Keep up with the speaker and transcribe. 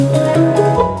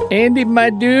Andy, my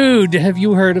dude, have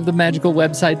you heard of the magical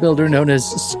website builder known as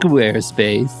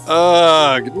Squarespace?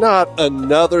 Ugh, not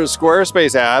another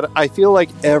Squarespace ad. I feel like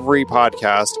every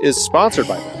podcast is sponsored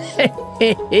by them.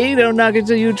 Hey, don't knock it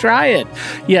till you try it.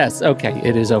 Yes, okay,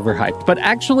 it is overhyped, but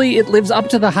actually it lives up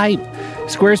to the hype.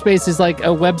 Squarespace is like a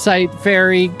website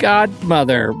fairy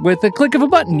godmother. With a click of a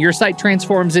button, your site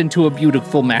transforms into a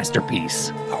beautiful masterpiece.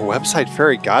 A website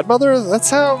fairy godmother? That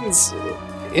sounds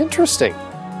interesting.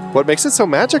 What makes it so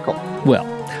magical? Well,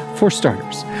 for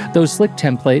starters, those slick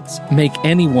templates make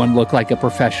anyone look like a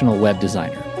professional web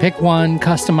designer. Pick one,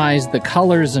 customize the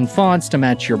colors and fonts to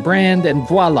match your brand, and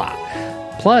voila.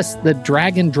 Plus, the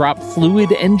drag-and-drop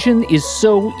Fluid engine is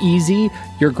so easy,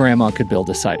 your grandma could build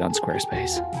a site on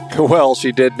Squarespace. Well,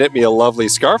 she did knit me a lovely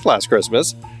scarf last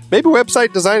Christmas. Maybe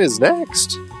website design is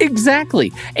next.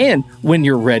 Exactly. And when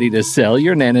you're ready to sell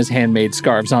your Nana's handmade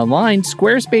scarves online,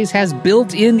 Squarespace has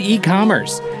built-in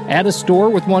e-commerce. Add a store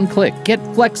with one click. Get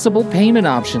flexible payment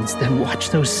options. Then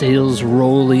watch those sales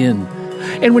roll in.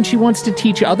 And when she wants to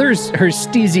teach others her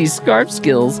steezy scarf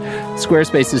skills,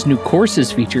 Squarespace's new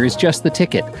courses feature is just the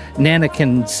ticket. Nana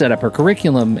can set up her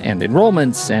curriculum and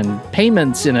enrollments and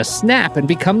payments in a snap and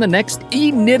become the next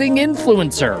e-knitting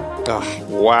influencer. Oh,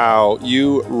 wow,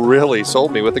 you really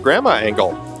sold me with the grandma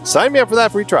angle. Sign me up for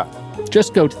that free trial.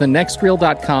 Just go to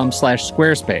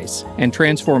thenextreel.com/Squarespace and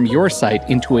transform your site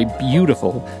into a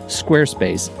beautiful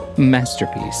Squarespace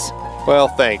masterpiece. Well,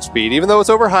 thanks, Pete. Even though it's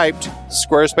overhyped,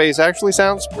 Squarespace actually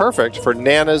sounds perfect for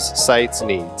Nana's site's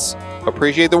needs.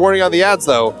 Appreciate the warning on the ads,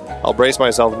 though. I'll brace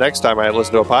myself next time I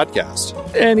listen to a podcast.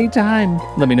 Anytime.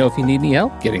 Let me know if you need any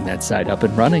help getting that site up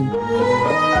and running.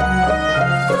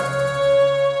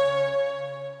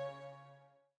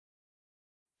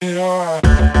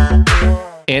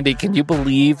 Andy, can you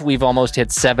believe we've almost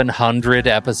hit 700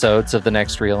 episodes of The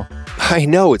Next Reel? I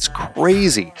know, it's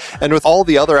crazy. And with all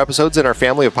the other episodes in our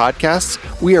family of podcasts,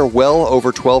 we are well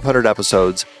over 1,200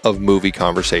 episodes of movie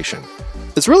conversation.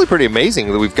 It's really pretty amazing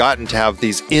that we've gotten to have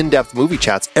these in-depth movie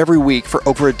chats every week for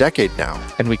over a decade now.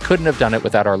 And we couldn't have done it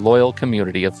without our loyal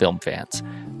community of film fans.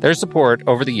 Their support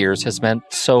over the years has meant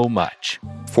so much.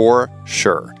 For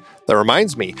sure. That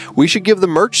reminds me, we should give the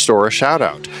merch store a shout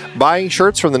out. Buying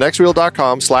shirts from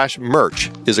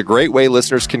thenextreel.com/merch is a great way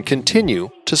listeners can continue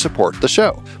to support the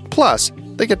show. Plus,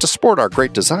 they get to sport our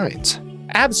great designs.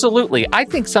 Absolutely. I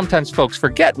think sometimes folks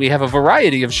forget we have a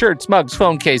variety of shirts, mugs,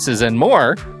 phone cases, and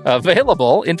more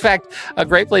available. In fact, a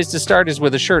great place to start is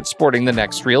with a shirt sporting the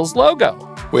Next Reel's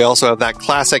logo. We also have that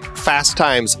classic Fast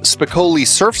Times Spicoli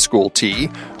Surf School tee,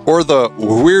 or the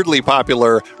weirdly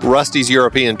popular Rusty's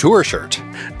European Tour shirt.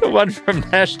 The one from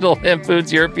National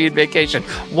Lampoon's European Vacation.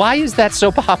 Why is that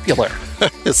so popular?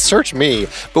 Search me,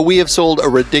 but we have sold a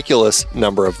ridiculous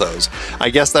number of those.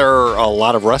 I guess there are a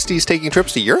lot of Rustys taking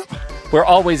trips to Europe? We're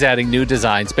always adding new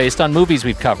designs based on movies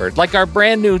we've covered, like our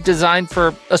brand new design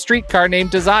for a streetcar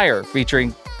named Desire,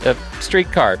 featuring a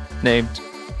streetcar named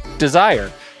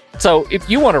Desire. So if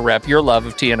you want to rep your love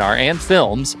of TNR and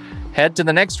films, head to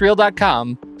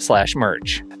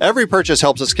thenextreel.com/merch. Every purchase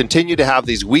helps us continue to have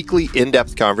these weekly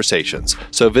in-depth conversations.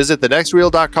 So visit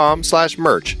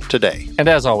thenextreel.com/merch today. And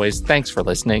as always, thanks for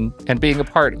listening and being a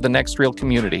part of the Next Reel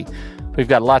community. We've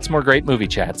got lots more great movie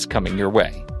chats coming your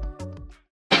way.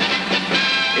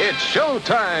 It's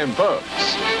showtime,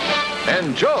 folks.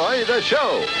 Enjoy the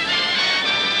show.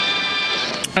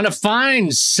 And a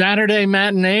fine Saturday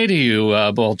matinee to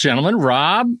you, both gentlemen.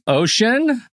 Rob,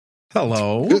 Ocean.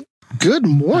 Hello. Good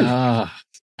morning.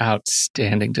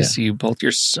 Outstanding to see you both.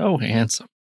 You're so handsome.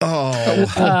 Well,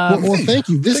 thank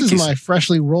you. This is my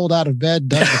freshly rolled out of bed,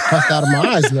 dust the crust out of my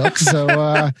eyes milk. So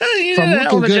if I'm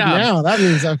looking good now, that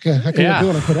means I can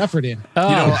do and put effort in.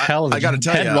 I got to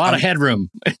tell you, a lot of headroom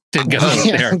to go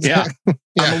there. Exactly.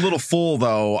 Yeah. I'm a little full,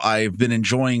 though. I've been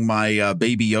enjoying my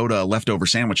Baby Yoda leftover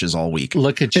sandwiches all week.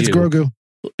 Look at you. It's Grogu.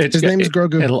 His name is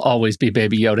Grogu. It'll always be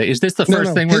Baby Yoda. Is this the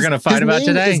first thing we're going to fight about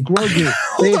today? His name is Grogu.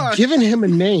 They've given him a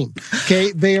name.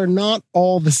 Okay, they are not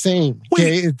all the same.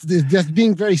 Okay, it's just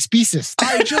being very speciest.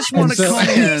 I just want to come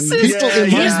in. He's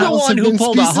the one who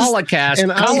pulled a Holocaust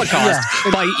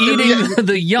by eating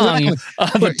the young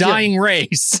of a dying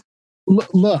race.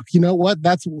 Look, you know what?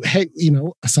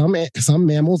 Some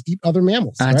mammals eat other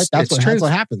mammals, right? That's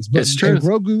what happens. But it's true.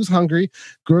 Grogu's hungry.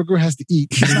 Grogu has to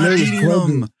eat. He's not eating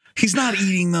them. He's not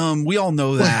eating them. We all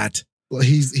know that. Well,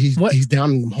 he's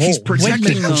down in them holes. He's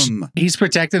protecting them. He's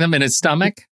protecting them in his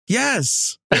stomach?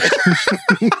 Yes.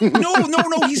 No,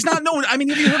 he's not. No, I mean,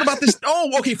 have you heard about this?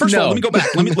 Oh, okay. First of all, let me go back.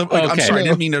 I'm sorry, I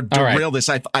didn't mean to derail this.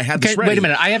 I had this ready. Wait a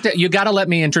minute. You got to let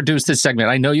me introduce this segment.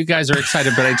 I know you guys are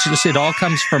excited, but it all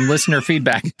comes from listener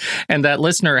feedback. And that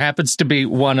listener happens to be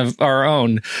one of our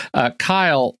own,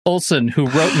 Kyle Olson, who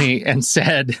wrote me and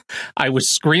said, I was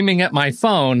screaming at my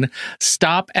phone,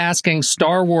 stop asking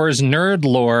Star Wars nerd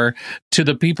lore to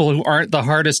the people who aren't the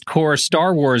hardest core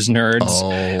Star Wars nerds.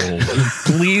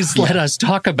 Please let us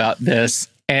talk about this.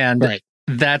 And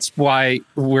that's why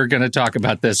we're going to talk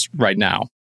about this right now.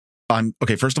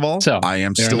 Okay, first of all, I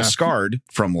am still scarred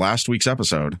from last week's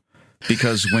episode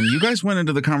because when you guys went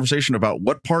into the conversation about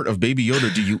what part of Baby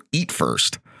Yoda do you eat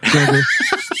first,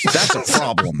 that's a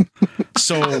problem.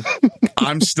 So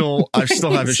I still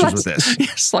have issues with this.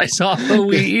 Slice off the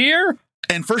wee ear.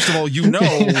 And first of all, you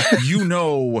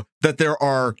know that there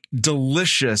are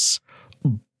delicious,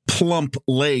 plump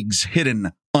legs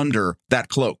hidden under that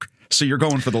cloak. So you're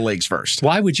going for the legs first.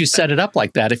 Why would you set it up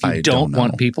like that if you don't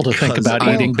want people to think about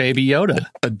eating Baby Yoda?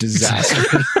 A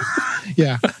disaster.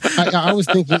 Yeah. I was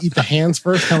thinking eat the hands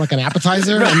first, kind of like an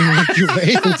appetizer, and then work your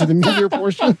way into the meatier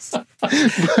portions.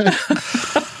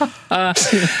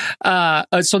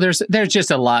 So there's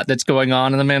just a lot that's going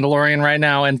on in The Mandalorian right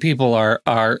now, and people are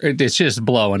it's just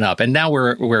blowing up. And now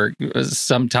we're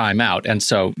some time out. And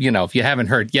so, if you haven't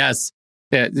heard,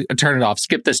 turn it off,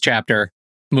 skip this chapter,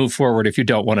 move forward if you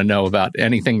don't want to know about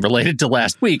anything related to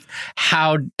last week.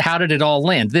 How did it all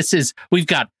land? We've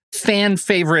got fan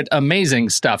favorite, amazing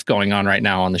stuff going on right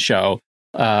now on the show.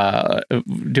 What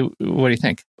do you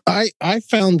think? I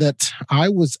found that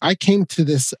I came to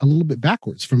this a little bit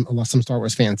backwards from some Star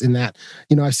Wars fans in that,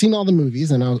 I've seen all the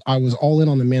movies and I was all in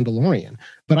on The Mandalorian,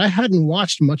 but I hadn't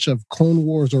watched much of Clone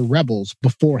Wars or Rebels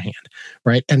beforehand,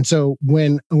 right? And so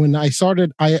when I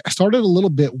started a little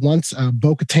bit once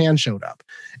Bo-Katan showed up.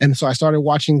 And so I started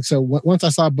watching. So once I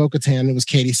saw Bo-Katan, it was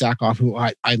Katie Sackhoff, who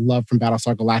I love from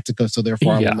Battlestar Galactica. So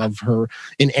therefore I love her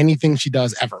in anything she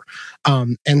does ever.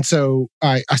 And so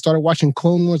I started watching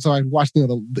Clone Wars. So I watched,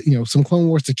 some Clone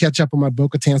Wars to catch up on my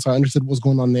Bo-Katan. So I understood what was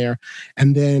going on there.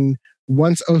 And then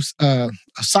once Ahsoka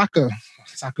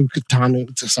Tano.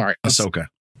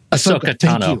 Ahsoka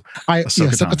Tano.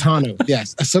 Ahsoka Tano.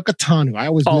 Yes, Ahsoka Tano. I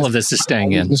always all of this is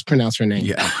staying in. Mispronounce her name.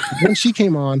 Yeah. When she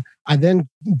came on, I then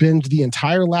binged the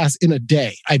entire in a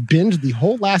day. I binged the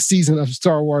whole last season of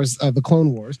Star Wars, the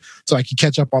Clone Wars, so I could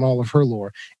catch up on all of her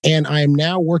lore. And I am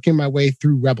now working my way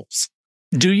through Rebels.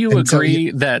 Do you agree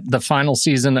that the final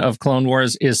season of Clone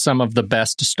Wars is some of the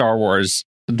best Star Wars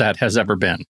that has ever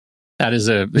been? That is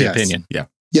the opinion. Yeah.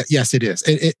 Yeah, yes, it is.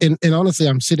 And honestly,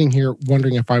 I'm sitting here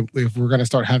wondering if we're going to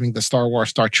start having the Star Wars,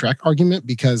 Star Trek argument,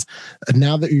 because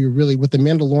now that you're really with The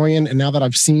Mandalorian, and now that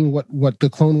I've seen what the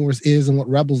Clone Wars is and what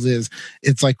Rebels is,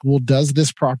 it's like, well, does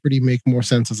this property make more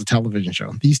sense as a television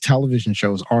show? These television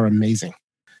shows are amazing.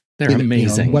 They're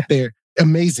amazing. What they're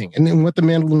amazing. And then what The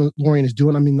Mandalorian is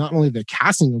doing, I mean, not only the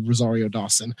casting of Rosario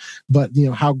Dawson, but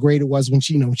how great it was when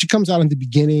she comes out in the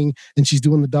beginning and she's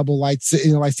doing the double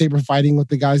lightsaber fighting with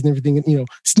the guys and everything, and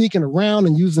sneaking around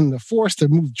and using the Force to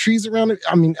move trees around it.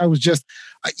 I mean,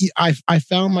 I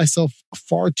found myself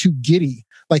far too giddy.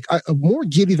 Like more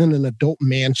giddy than an adult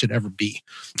man should ever be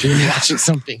when you're watching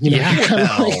something. Kind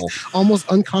of almost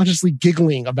unconsciously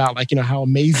giggling about how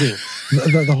amazing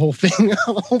the whole thing.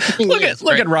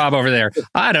 Look at Rob over there.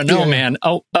 I don't know, man.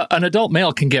 Oh, an adult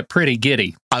male can get pretty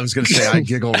giddy. I was going to say I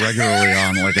giggle regularly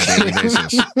on a daily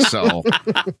basis. So,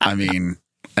 I mean,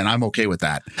 and I'm okay with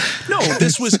that. No,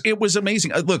 it was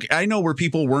amazing. Look, I know where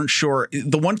people weren't sure.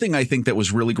 The one thing I think that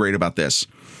was really great about this,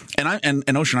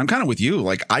 and Ocean, I'm kind of with you.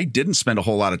 Like, I didn't spend a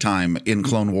whole lot of time in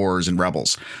Clone Wars and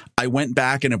Rebels. I went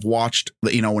back and have watched,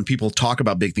 when people talk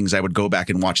about big things, I would go back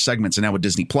and watch segments. And now with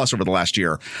Disney Plus over the last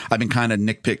year, I've been kind of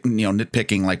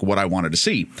nitpicking like what I wanted to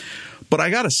see. But I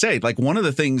got to say, like, one of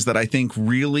the things that I think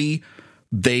really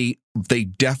they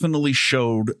definitely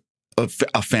showed a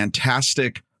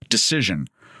fantastic decision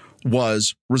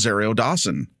was Rosario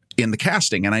Dawson in the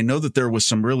casting. And I know that there was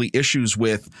some really issues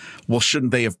with, well,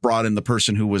 shouldn't they have brought in the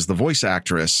person who was the voice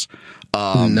actress?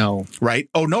 No. Right?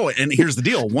 Oh, no. And here's the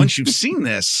deal. Once you've seen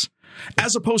this,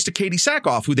 as opposed to Katie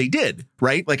Sackhoff, who they did,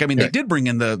 right? Like, I mean, they did bring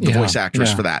in the voice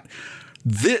actress for that.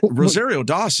 Rosario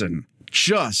Dawson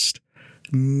just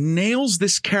nails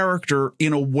this character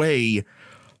in a way.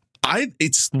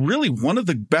 It's really one of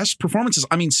the best performances.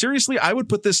 I mean, seriously, I would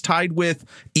put this tied with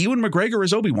Ewan McGregor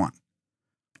as Obi-Wan,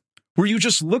 where you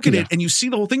just look at it and you see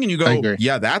the whole thing and you go,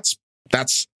 yeah, that's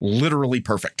literally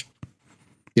perfect.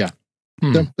 Yeah.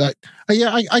 So,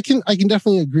 I can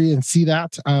definitely agree and see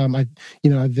that. I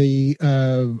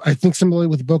think similarly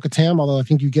with Bo-Katan, although I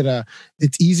think you get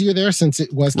it's easier there since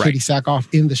it was Katie Sackhoff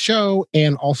in the show,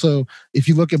 and also if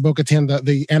you look at Bo-Katan,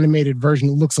 the animated version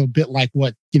looks a bit like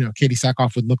what Katie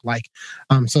Sackhoff would look like.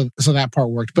 So that part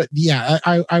worked. But yeah,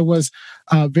 I was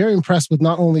very impressed with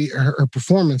not only her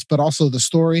performance but also the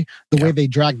story, the way they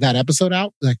dragged that episode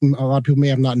out. Like a lot of people may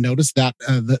have not noticed that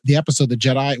the episode The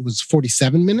Jedi, it was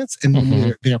 47 minutes, and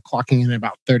they're clocking in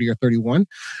about 30 or 31,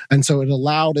 and so it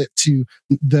allowed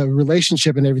the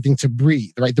relationship and everything to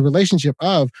breathe. Right, the relationship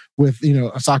with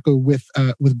Ahsoka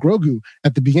with Grogu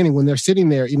at the beginning when they're sitting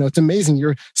there. It's amazing.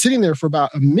 You're sitting there for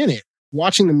about a minute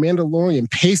watching the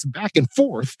Mandalorian pace back and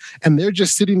forth, and they're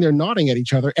just sitting there nodding at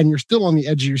each other, and you're still on the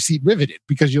edge of your seat riveted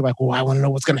because you're like, well, I want to know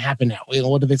what's going to happen now.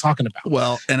 What are they talking about?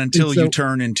 Well, and until you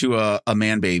turn into a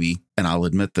man baby, and I'll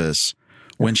admit this,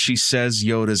 when she says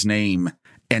Yoda's name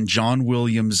and John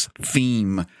Williams'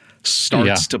 theme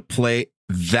starts to play,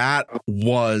 that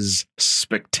was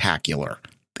spectacular.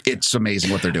 It's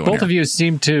amazing what they're doing. Both of you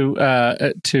seem to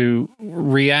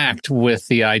react with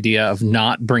the idea of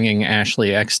not bringing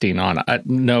Ashley Eckstein on. I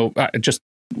just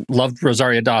loved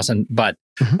Rosario Dawson, but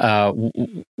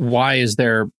why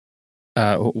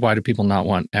do people not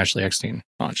want Ashley Eckstein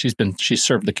on? She's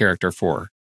served the character for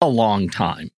a long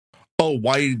time. Oh,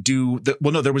 why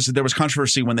no, there was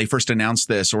controversy when they first announced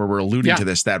this, or were alluding to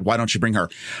this, that why don't you bring her?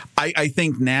 I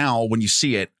think now when you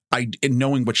see it,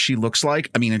 knowing what she looks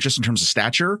like, I mean, just in terms of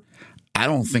stature, I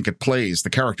don't think it plays. The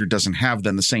character doesn't have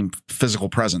then the same physical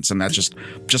presence, and that's just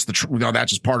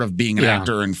that's just part of being an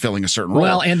actor and filling a certain role.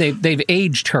 Well, and they've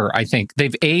aged her. I think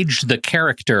they've aged the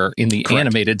character in the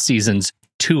animated seasons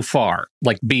too far,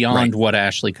 like beyond what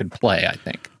Ashley could play, I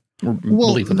think.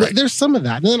 Well, there's some of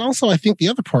that. And then also I think the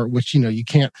other part, which, you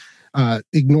can't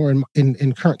ignore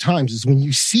in current times, is when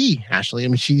you see Ashley, I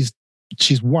mean, she's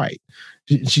white.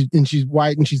 She's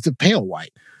white, and she's a pale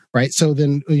white, right? So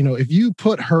then, if you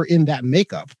put her in that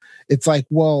makeup, it's like,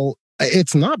 well,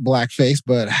 it's not blackface,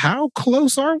 but how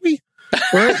close are we?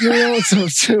 Right?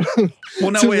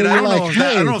 Well, now wait, I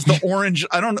don't know if the orange.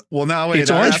 Well, now wait,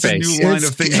 it's orange face. A new line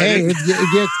of things. Hey,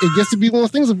 it gets to be one of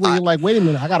those things where you're like, wait a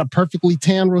minute, I got a perfectly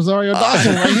tan Rosario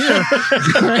Dawson right here,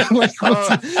 right?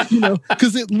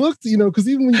 Because it looked, because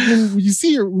even when you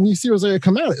see her, when you see Rosario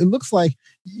come out, it looks like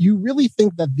you really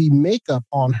think that the makeup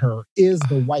on her is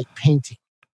the white painting.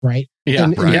 Right. Yeah.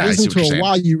 And you listen to her a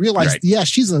while, you realize,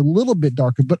 she's a little bit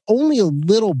darker, but only a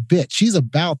little bit. She's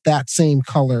about that same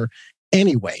color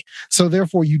anyway. So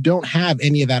therefore, you don't have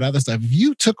any of that other stuff. If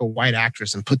you took a white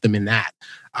actress and put them in that,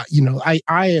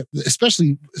 I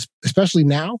especially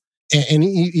now, and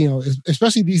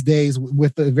especially these days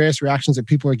with the various reactions that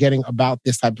people are getting about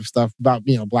this type of stuff, about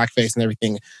blackface and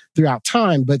everything throughout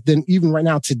time. But then even right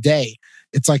now today,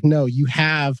 it's like, no, you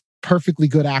have perfectly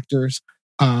good actors.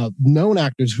 Known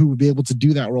actors who would be able to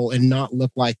do that role and not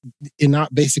look like, and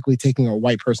not basically taking a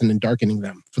white person and darkening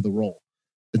them for the role.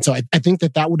 And so I think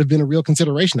that would have been a real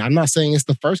consideration. I'm not saying it's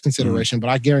the first consideration, but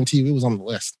I guarantee you it was on the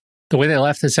list. The way they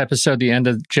left this episode, the end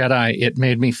of Jedi, it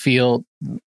made me feel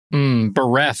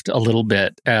bereft a little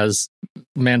bit as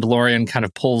Mandalorian kind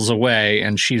of pulls away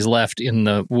and she's left in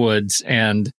the woods,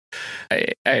 and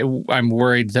I'm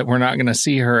worried that we're not going to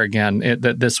see her again.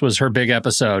 That this was her big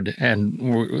episode,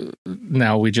 and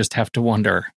now we just have to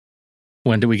wonder,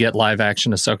 when do we get live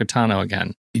action Ahsoka Tano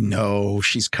again? No,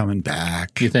 she's coming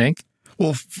back. You think?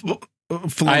 Well,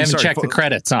 I haven't checked the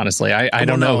credits, honestly. I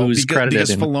don't know who's credited.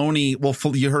 Because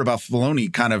Filoni, you heard about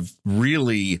Filoni kind of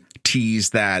really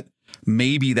teased that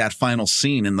maybe that final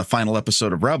scene in the final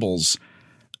episode of Rebels,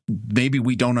 maybe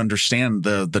we don't understand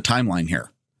the timeline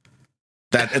here.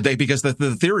 Because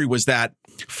the theory was that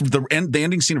the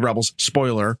ending scene of Rebels,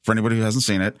 spoiler for anybody who hasn't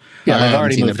seen it. Yeah, they've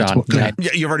already moved on. Yeah,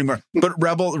 you've already moved. But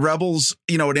Rebels,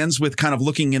 it ends with kind of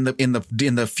looking in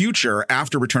the future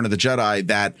after Return of the Jedi,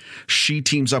 that she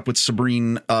teams up with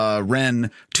Sabrine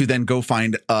Wren to then go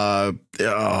find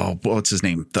what's his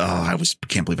name?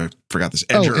 Can't believe I forgot this.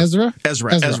 Ezra.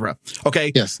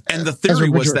 Okay. Yes. And the theory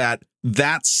was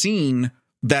that scene.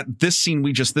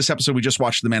 This episode we just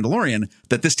watched, The Mandalorian,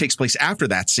 that this takes place after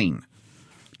that scene.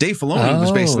 Dave Filoni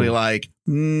was basically like,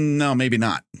 no, maybe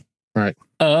not. Right.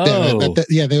 Oh.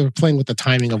 They were playing with the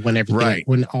timing of when everything,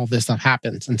 when all this stuff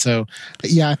happens. And so,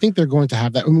 I think they're going to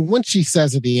have that. I mean, once she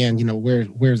says at the end,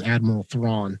 where's Admiral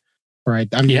Thrawn? Right.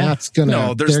 I mean, that's gonna.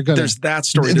 No, there's that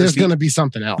story. There's gonna be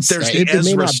something else. There's right? the Ezra it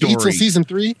may not story. be till season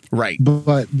 3, right?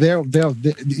 But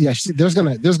there's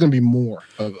gonna be more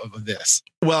of this.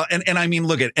 Well, and I mean,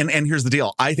 look at and here's the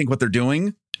deal. I think what they're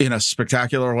doing in a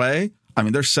spectacular way. I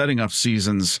mean, they're setting up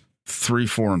seasons 3,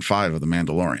 4, and 5 of The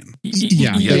Mandalorian.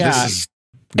 Yeah. This is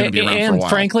going to be around for a while.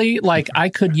 Frankly, like I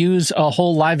could use a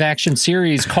whole live action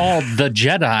series called The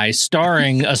Jedi,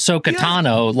 starring Ahsoka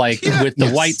Tano, with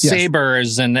the white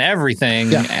sabers and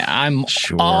everything. Yeah. I'm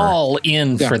all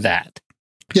in for that.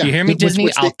 Yeah. You hear me, Disney?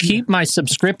 I'll keep my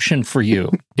subscription for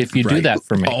you if you do that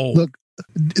for me. Look,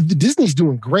 Disney's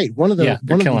doing great. One of the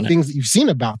things that you've seen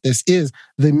about this is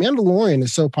The Mandalorian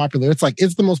is so popular.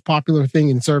 It's the most popular thing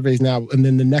in surveys now. And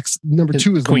then the next number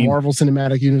 2 is the Marvel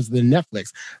Cinematic Universe, the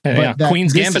Netflix.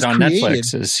 Queen's Gambit on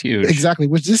Netflix is huge. Exactly,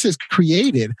 which this has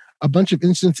created a bunch of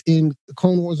instances in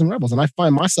Clone Wars and Rebels. And I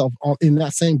find myself in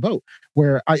that same boat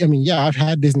where, I've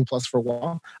had Disney Plus for a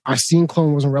while. I've seen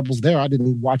Clone Wars and Rebels there. I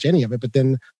didn't watch any of it. But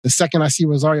then the second I see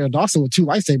Rosario Dawson with 2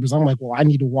 lightsabers, I'm like, well, I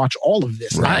need to watch all of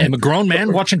this. I am a grown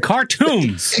man watching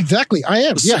cartoons. Exactly, I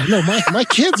am. Yeah, no, my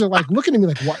kids are like looking at me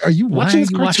like, "What are you watching this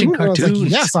cartoon?" I was like,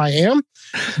 "Yes, I am.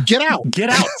 Get out,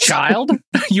 child.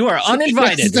 You are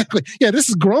uninvited." Yes, exactly. Yeah, this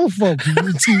is grown folk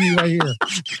TV right here.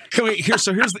 Wait, here's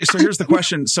the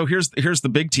question. So here's the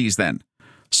big tease then.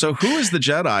 So who is the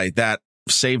Jedi that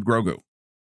saved Grogu?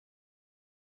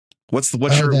 What's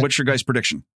your guys'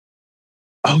 prediction?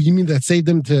 Oh, you mean that saved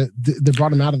him that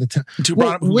brought him out of the temple?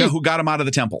 Who got him out of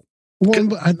the temple? Well,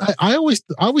 I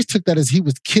always took that as he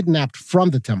was kidnapped from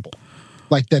the temple,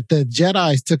 like that the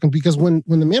Jedis took him, because when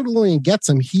the Mandalorian gets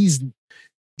him, he's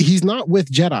not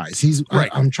with Jedis. He's right.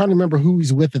 I'm trying to remember who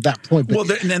he's with at that point. But well,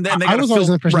 then they I was always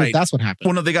under the impression that that's what happened.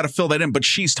 Well, no, they got to fill that in. But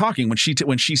she's talking when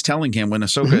she's telling him, when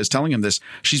Ahsoka is telling him this,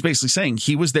 she's basically saying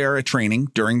he was there at training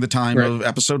during the time of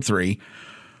Episode 3,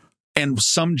 and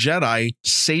some Jedi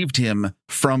saved him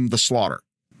from the slaughter.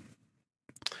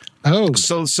 Oh,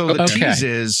 so the tease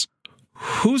is,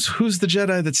 who's the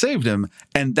Jedi that saved him?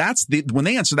 And that's when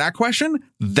they answer that question,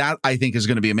 that I think is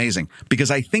going to be amazing, because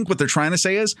I think what they're trying to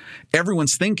say is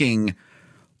everyone's thinking,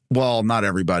 well, not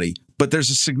everybody, but there's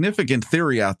a significant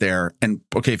theory out there. And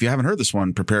okay, if you haven't heard this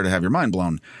one, prepare to have your mind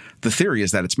blown. The theory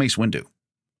is that it's Mace Windu.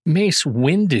 Mace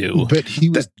Windu, but he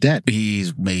was dead.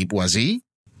 Was he?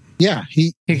 Yeah,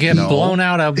 he got blown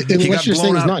out of. He got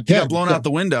blown out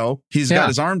the window. He's got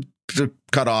his arm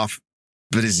cut off.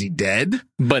 But is he dead?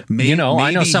 But maybe I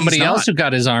know somebody else who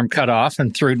got his arm cut off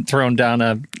and thrown down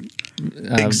a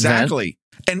exactly.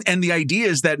 vent. And the idea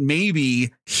is that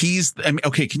maybe he's.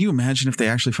 Okay, can you imagine if they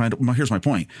actually find? Well, here's my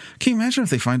point. Can you imagine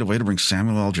if they find a way to bring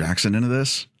Samuel L. Jackson into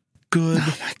this? Good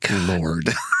Lord.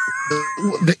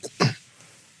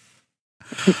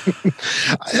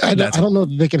 I don't know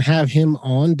that they can have him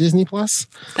on Disney Plus.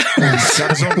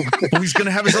 He's going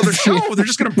to have his other show. They're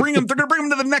just going to bring him. They're going to bring him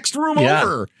to the next room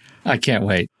over. I can't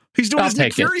wait. He's doing his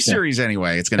Nick Fury series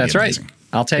anyway. It's going to be amazing. Right.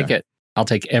 I'll take it. I'll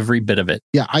take every bit of it.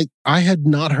 Yeah, I had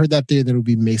not heard that theory that it would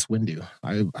be Mace Windu.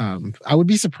 I would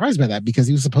be surprised by that, because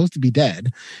he was supposed to be dead,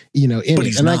 but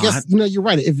he's not. I guess, you're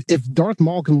right. If Darth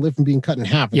Maul can live from being cut in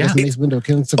half, I guess Mace Windu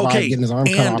can survive getting his arm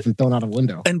cut off and thrown out a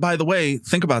window. And by the way,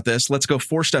 think about this. Let's go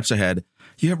 4 steps ahead.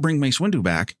 You have bring Mace Windu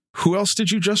back. Who else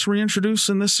did you just reintroduce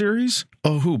in this series?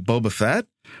 Oh, who? Boba Fett?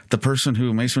 The person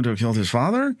who Mace Windu killed his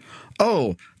father?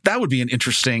 Oh, that would be an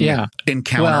interesting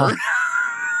encounter. Well,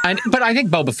 but I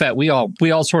think Boba Fett, we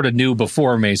all sort of knew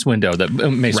before Mace Windu that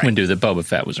Boba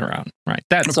Fett was around, right?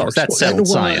 That's settled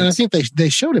science. And I think they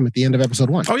showed him at the end of episode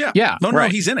 1. Oh yeah, no,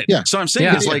 he's in it. Yeah. So I'm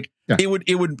saying it's like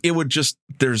it would just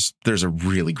there's a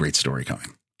really great story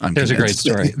coming. There's a great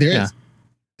story.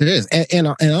 There is. And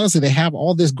honestly, they have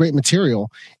all this great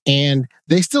material, and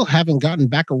they still haven't gotten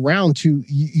back around to,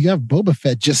 you have Boba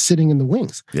Fett just sitting in the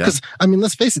wings. Because,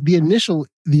 let's face it, the initial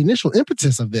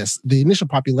impetus of this, the initial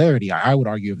popularity, I would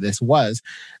argue, of this was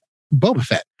Boba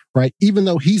Fett, right? Even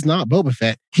though he's not Boba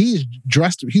Fett, he's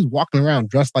walking around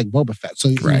dressed like Boba Fett. So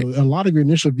a lot of your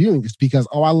initial viewing is because,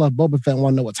 I love Boba Fett and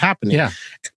want to know what's happening. Yeah.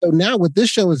 So now what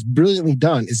this show is brilliantly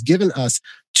done is given us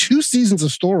 2 seasons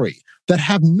of story that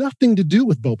have nothing to do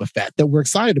with Boba Fett that we're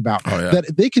excited about.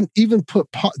 That they can even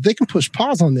push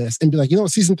pause on this and be like,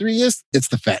 what season 3 is? It's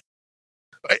the Fett.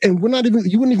 And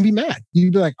you wouldn't even be mad.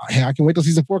 You'd be like, hey, I can wait till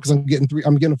season 4 because I'm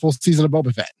getting a full season of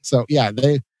Boba Fett. So yeah,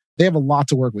 they have a lot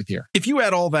to work with here. If you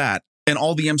add all that and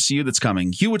all the MCU that's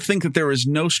coming, you would think that there is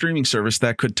no streaming service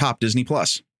that could top Disney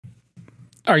Plus.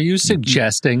 Are you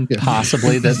suggesting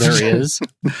possibly that there is?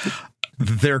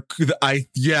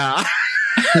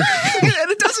 And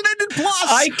it doesn't end in plus.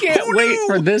 I can't wait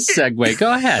for this segue.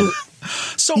 Go ahead.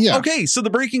 So the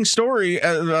breaking story,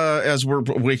 as we're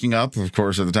waking up, of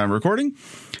course, at the time of recording,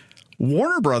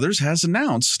 Warner Brothers has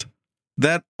announced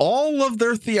that all of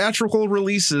their theatrical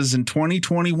releases in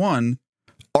 2021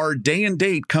 are day and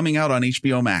date coming out on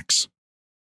HBO Max.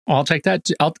 I'll take that.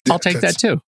 I'll take that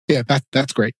too. Yeah,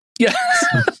 that's great. Yeah.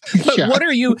 But Yeah.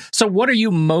 what are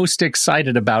you most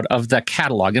excited about of the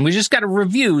catalog? And we just got to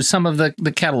review some of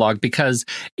the catalog because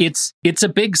it's a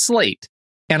big slate.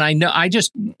 And I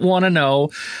just want to know,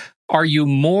 are you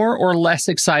more or less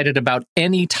excited about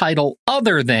any title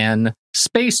other than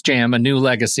Space Jam: A New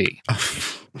Legacy?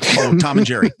 Oh, Tom and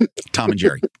Jerry. Tom and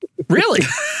Jerry. Really?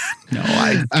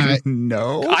 No,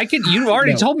 no. You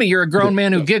already told me you're a grown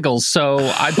man who giggles, so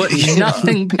I put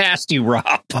nothing past you,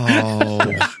 Rob.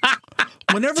 Oh.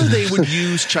 Whenever they would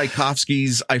use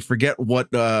Tchaikovsky's, I forget what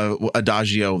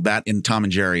adagio, that in Tom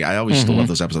and Jerry, I always used to love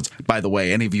those episodes. By the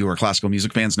way, any of you who are classical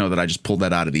music fans know that I just pulled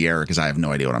that out of the air because I have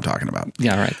no idea what I'm talking about.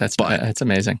 Yeah, right. That's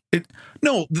amazing.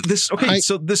 So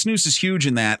this news is huge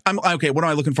in that. What am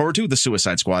I looking forward to? The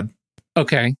Suicide Squad.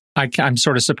 Okay. I'm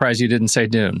sort of surprised you didn't say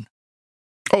Dune.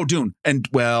 Oh, Dune. And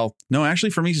well, no,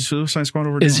 actually for me, Suicide Squad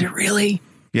over Dune. Is it really?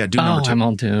 Yeah, Dune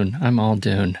number 2. I'm all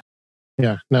Dune.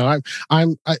 Yeah, no,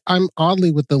 I'm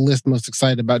oddly with the list most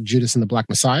excited about Judas and the Black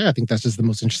Messiah. I think that's just the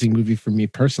most interesting movie for me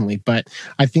personally. But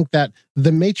I think that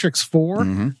The Matrix 4,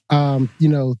 I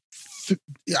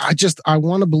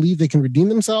want to believe they can redeem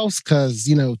themselves because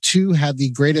 2 had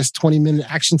the greatest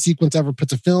 20-minute action sequence ever put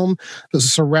to film. It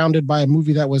was surrounded by a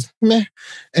movie that was meh,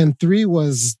 and 3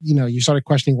 was you started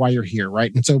questioning why you're here,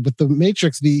 right? And so, but The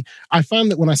Matrix, I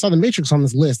found that when I saw The Matrix on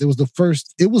this list, it was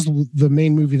the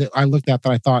main movie that I looked at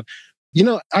that I thought,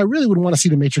 I really would want to see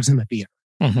The Matrix in the theater,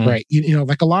 right?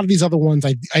 Like a lot of these other ones,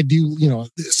 I do,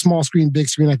 small screen, big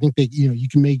screen. I think you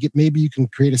can maybe you can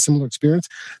create a similar experience.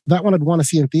 That one I'd want to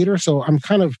see in theater. So I'm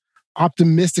kind of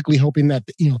optimistically hoping that,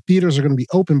 theaters are going to be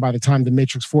open by the time The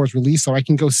Matrix 4 is released. So I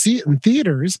can go see it in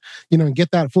theaters, and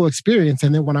get that full experience.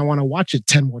 And then when I want to watch it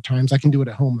 10 more times, I can do it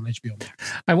at home on HBO Max.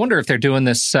 I wonder if they're doing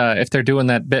this, if they're doing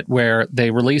that bit where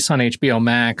they release on HBO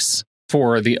Max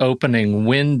for the opening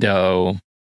window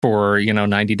for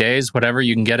 90 days, whatever,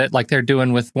 you can get it like they're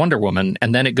doing with Wonder Woman,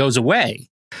 and then it goes away.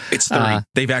 It's 30.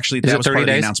 They've actually, that was part of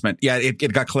the announcement. Yeah,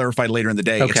 it got clarified later in the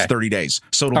day. Okay. It's 30 days.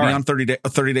 So it'll be on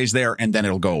 30 days there, and then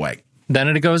it'll go away. Then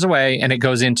it goes away, and it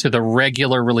goes into the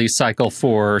regular release cycle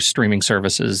for streaming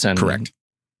services and correct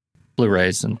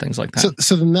Blu-rays and things like that.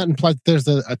 So then that implies there's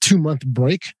a 2-month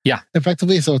break. Yeah,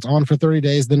 effectively. So it's on for 30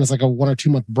 days. Then it's like a 1 or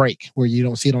 2 month break where you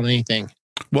don't see it on anything.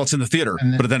 Well, it's in the theater,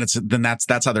 but then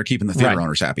that's how they're keeping the theater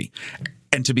owners happy.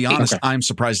 And to be honest, I'm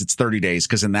surprised it's 30 days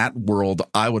because in that world,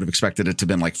 I would have expected it to have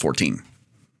been like 14.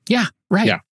 Yeah, right.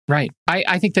 Yeah. Right.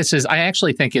 I think I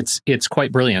actually think it's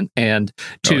quite brilliant, and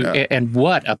and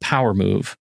what a power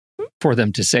move for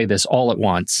them to say this all at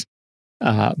once.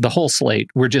 The whole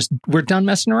slate. We're done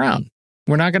messing around.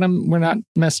 We're not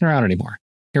messing around anymore.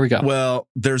 Here we go. Well,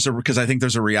 because I think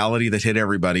there's a reality that hit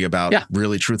everybody about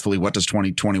really truthfully, what does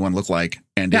 2021 look like?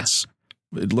 And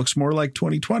it looks more like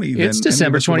 2020. It's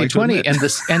December 2020, and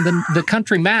the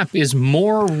country map is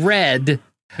more red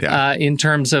in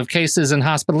terms of cases and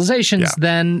hospitalizations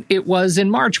than it was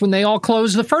in March when they all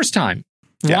closed the first time.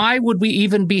 Yeah. Why would we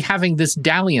even be having this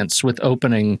dalliance with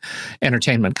opening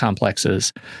entertainment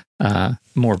complexes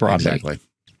more broadly? Exactly.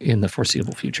 In the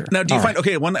foreseeable future. Now, do you find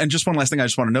just one last thing I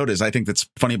just want to note is I think that's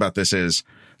funny about this is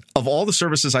of all the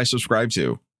services I subscribe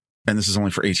to, and this is only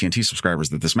for AT&T subscribers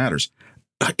that this matters,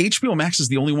 HBO Max is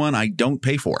the only one I don't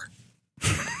pay for.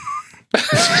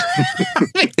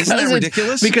 Isn't that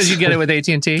ridiculous? Because you get it with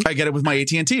AT&T? I get it with my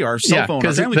AT&T, our cell phone,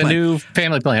 our family plan. The new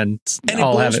family plan. And it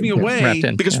blows me away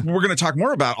because we're going to talk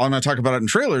more about, I'm going to talk about it in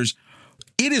trailers.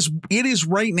 It is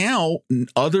right now,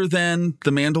 other than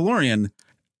The Mandalorian,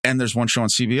 and there's one show on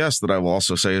CBS that I will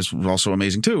also say is also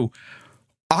amazing too.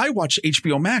 I watch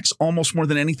HBO Max almost more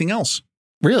than anything else.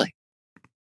 Really?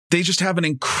 They just have an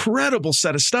incredible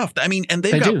set of stuff. I mean, and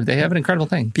they have an incredible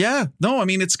thing. Yeah. No, I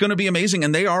mean, it's going to be amazing.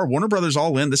 And they are Warner Brothers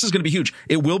all in. This is going to be huge.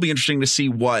 It will be interesting to see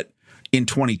what in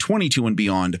 2022 and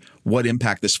beyond, what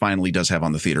impact this finally does have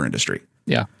on the theater industry.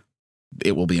 Yeah.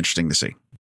 It will be interesting to see.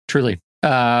 Truly.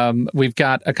 We've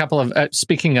got a couple of,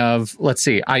 speaking of, let's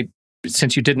see,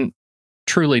 since you didn't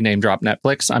truly name drop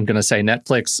Netflix, I'm going to say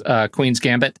Netflix Queen's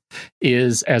Gambit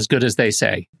is as good as they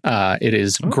say. It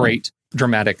is great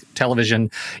dramatic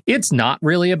television. It's not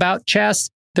really about chess.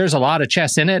 There's a lot of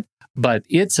chess in it, but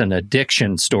it's an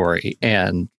addiction story,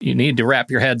 and you need to wrap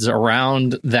your heads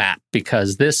around that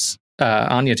because this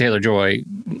Anya Taylor-Joy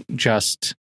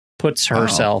just puts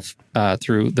herself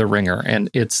through the ringer, and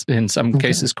it's in some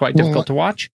cases quite difficult to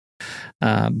watch,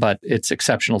 but it's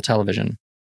exceptional television.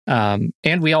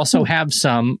 And we also have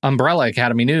some Umbrella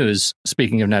Academy news,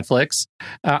 speaking of Netflix.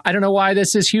 I don't know why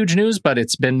this is huge news, but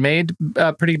it's been made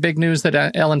pretty big news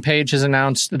that Ellen Page has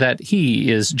announced that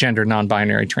he is gender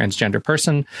non-binary transgender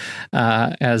person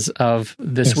as of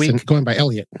this week. Going by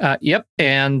Elliot. Yep.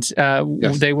 And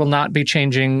they will not be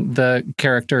changing the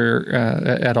character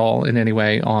at all in any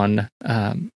way on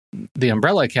the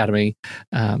Umbrella Academy.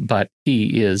 But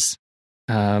he is,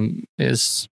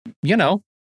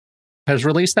 has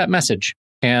released that message,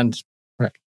 and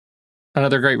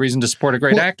another great reason to support a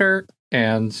great actor.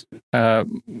 And I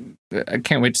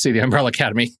can't wait to see the Umbrella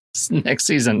Academy next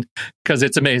season because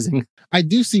it's amazing. I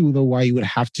do see though why you would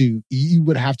have to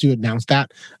announce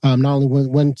that. Not only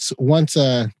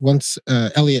once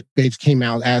Elliot Page came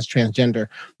out as transgender,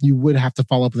 you would have to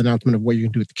follow up with an announcement of what you're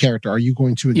going to do with the character. Are you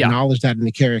going to acknowledge that in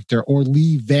the character, or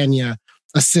leave Vanya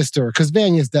a sister? Because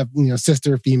Vanya's definitely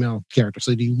sister, female character.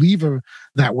 So do you leave her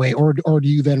that way, or do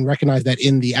you then recognize that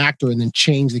in the actor and then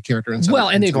change the character? And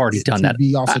they've already done that.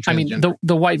 I mean,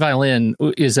 the White Violin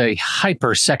is a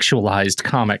hyper-sexualized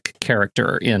comic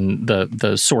character in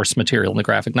the source material in the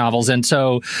graphic novels, and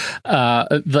so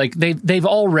they've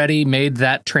already made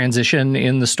that transition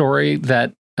in the story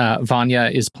that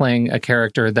Vanya is playing a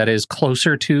character that is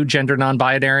closer to gender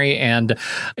non-binary, and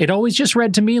it always just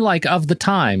read to me like of the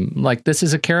time, like this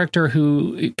is a character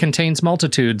who contains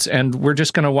multitudes, and we're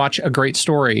just going to watch a great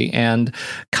story. And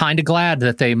kind of glad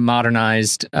that they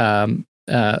modernized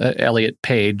Elliot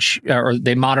Page, or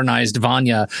they modernized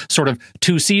Vanya sort of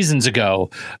 2 seasons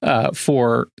ago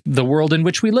for the world in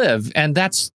which we live, and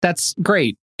that's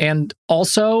great. And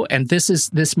also, and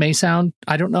this may sound,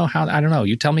 I don't know.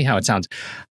 You tell me how it sounds.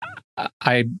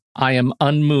 I am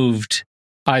unmoved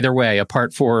either way,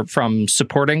 apart from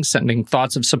sending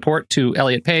thoughts of support to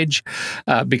Elliot Page,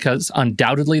 because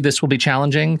undoubtedly this will be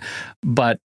challenging.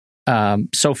 But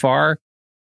so far,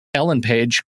 Ellen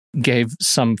Page gave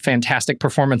some fantastic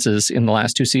performances in the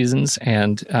last 2 seasons,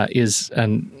 and is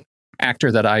an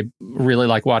actor that I really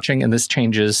like watching. And this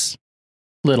changes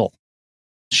little,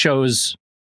 shows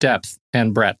depth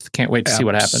and breadth. Can't wait to see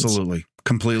what happens. Absolutely.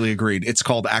 Completely agreed. It's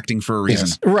called acting for a reason.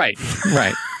 Yes. Right.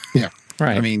 Yeah.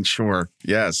 Right. I mean, sure.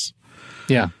 Yes.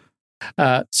 Yeah.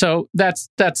 So that's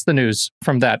the news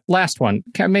from that last one.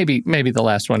 Maybe the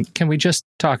last one. Can we just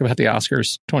talk about the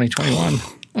Oscars 2021?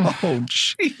 Oh,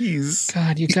 jeez.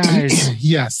 God, you guys.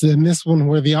 Yes. And this one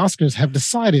where the Oscars have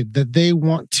decided that they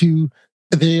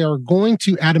are going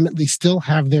to adamantly still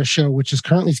have their show, which is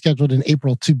currently scheduled in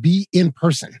April, to be in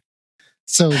person.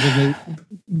 So,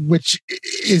 which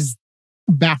is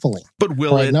baffling. But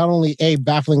will it? Not only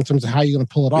baffling in terms of how you're going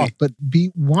to pull it off, but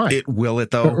why? Will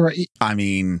it though? I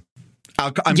mean,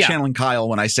 I'm channeling Kyle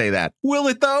when I say that. Will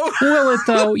it though? Will it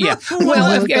though? Yeah.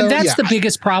 Well, and that's the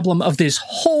biggest problem of this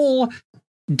whole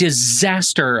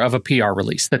disaster of a PR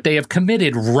release, that they have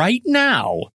committed right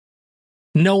now,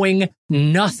 knowing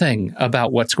nothing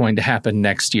about what's going to happen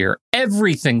next year.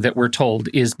 Everything that we're told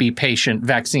is be patient.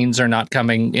 Vaccines are not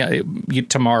coming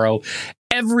tomorrow.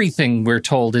 Everything we're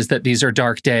told is that these are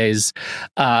dark days.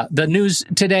 The news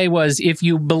today was, if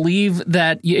you believe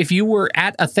that if you were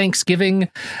at a Thanksgiving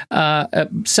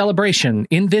celebration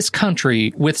in this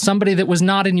country with somebody that was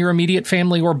not in your immediate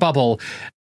family or bubble,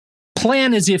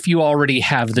 plan as if you already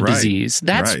have the disease.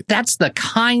 That's the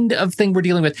kind of thing we're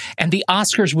dealing with. And the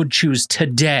Oscars would choose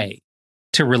today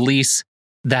to release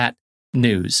that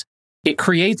news. It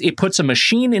puts a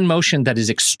machine in motion that is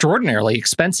extraordinarily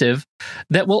expensive,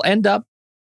 that will end up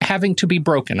having to be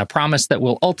broken, a promise that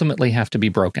will ultimately have to be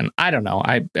broken. I don't know.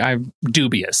 I'm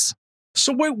dubious.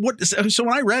 So wait, so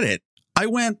when I read it, I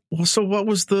went, well, so what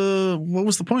was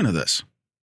the point of this?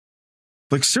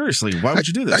 Like, seriously, why would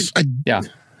you do this? I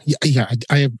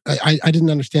didn't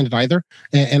understand it either,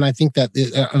 and I think that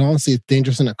and honestly, it's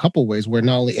dangerous in a couple ways. Where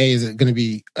not only is it going to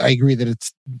be, I agree that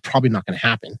it's probably not going to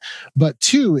happen, but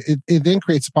 2, it then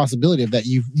creates the possibility of that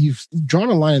you've drawn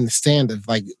a line in the sand of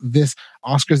like, this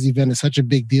Oscars event is such a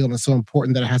big deal and it's so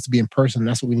important that it has to be in person. And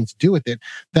that's what we need to do with it.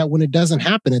 That when it doesn't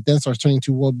happen, it then starts turning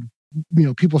to, well,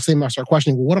 people start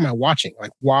questioning, well, what am I watching?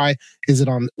 Like, why is it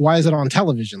on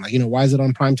television? Like, why is it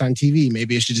on primetime TV?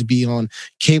 Maybe it should just be on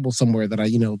cable somewhere that I,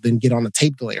 then get on a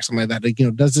tape delay or something like that.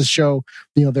 Like, does this show,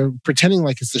 they're pretending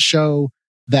like it's the show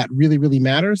that really, really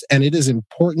matters. And it is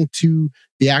important to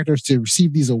the actors to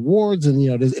receive these awards. And,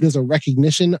 it is a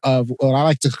recognition of what I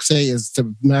like to say is a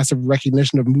massive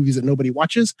recognition of movies that nobody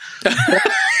watches. But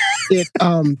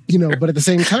at the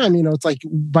same time, it's like,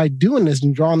 by doing this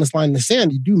and drawing this line in the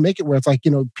sand, you do make it where it's like,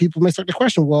 people may start to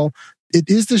question, well,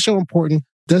 is the show important?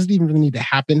 Does it even really need to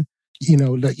happen?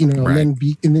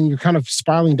 and then you're kind of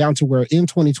spiraling down to where in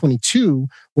 2022,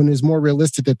 when it's more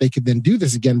realistic that they could then do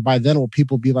this again, by then will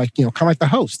people be like, kind of like the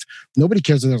host. Nobody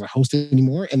cares if there's a host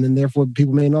anymore, and then therefore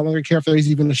people may no longer care if there's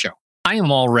even a show. I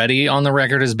am already on the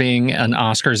record as being an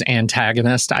Oscars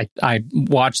antagonist. I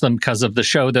watch them because of the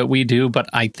show that we do, but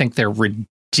I think they're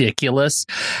ridiculous.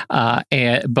 But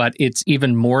it's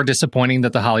even more disappointing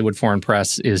that the Hollywood Foreign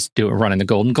Press is running the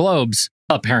Golden Globes,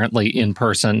 apparently in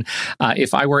person.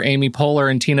 If I were Amy Poehler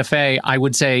and Tina Fey, I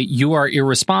would say, you are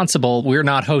irresponsible. We're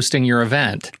not hosting your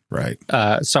event. Right.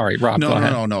 Sorry, Rob, go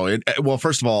ahead. No. Well,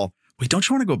 first of all, wait, don't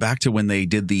you want to go back to when they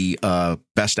did the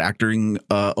Best Acting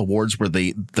Awards where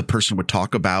the person would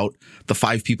talk about, the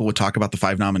 5 people would talk about the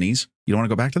 5 nominees? You don't want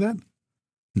to go back to that?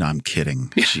 No, I'm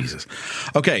kidding. Jesus.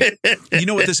 Okay. You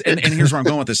know what this, and here's where I'm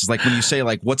going with this, is like when you say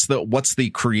like, what's the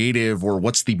creative or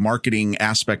what's the marketing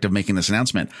aspect of making this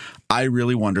announcement? I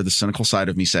really wonder, the cynical side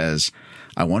of me says,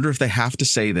 I wonder if they have to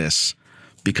say this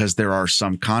because there are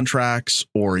some contracts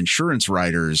or insurance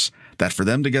riders that for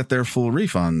them to get their full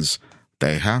refunds,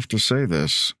 they have to say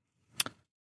this.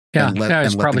 Yeah,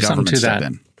 there's probably something to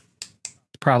that.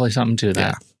 Probably something to that.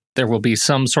 Yeah. There will be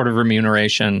some sort of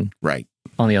remuneration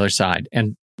on the other side.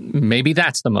 And maybe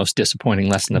that's the most disappointing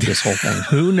lesson of this whole thing.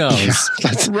 Who knows? Yeah,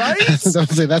 that's right.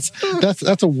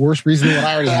 That's a worse reason than what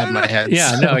I already had in my head.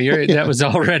 Yeah, so, that was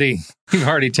already, you've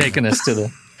already taken us to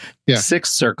the 6th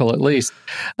circle at least.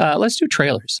 Let's do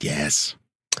trailers. Yes.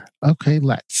 Okay,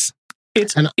 let's.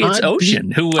 It's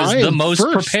Ocean who was the most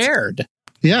prepared.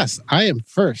 Yes, I am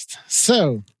first.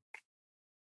 So,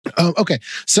 okay.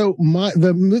 So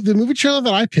the movie trailer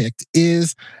that I picked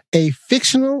is a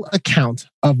fictional account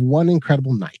of One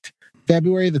Incredible Night,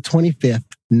 February the 25th,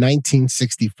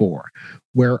 1964,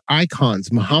 where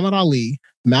icons Muhammad Ali,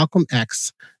 Malcolm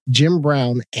X, Jim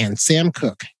Brown, and Sam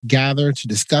Cooke gather to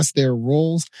discuss their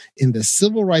roles in the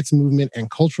civil rights movement and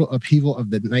cultural upheaval of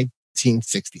the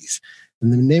 1960s.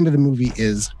 And the name of the movie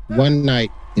is One Night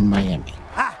in Miami.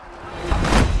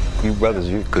 You brothers,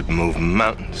 you could move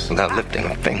mountains without lifting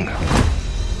a finger.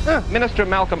 Minister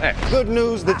Malcolm X. Good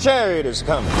news, the chariot is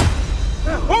coming.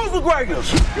 Who's the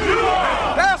greatest?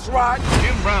 That's right.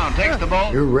 Jim Brown takes the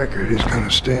ball. Your record is going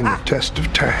to stand the test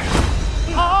of time.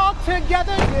 All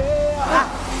together, yeah.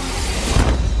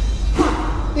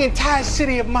 The entire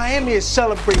city of Miami is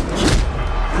celebrating.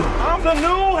 I'm the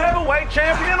new heavyweight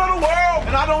champion of the world,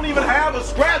 and I don't even have a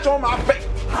scratch on my face.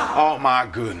 Oh, my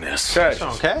goodness. Cash.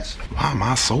 Why am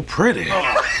I so pretty?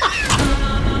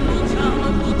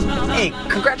 Hey,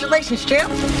 congratulations,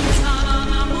 champ.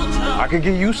 I could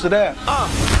get used to that.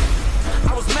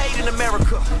 I was made in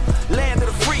America, land of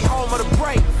the free, home of the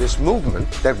brave. This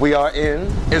movement that we are in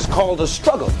is called a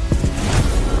struggle.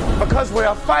 Because we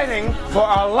are fighting for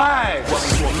our lives.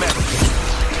 Welcome to America.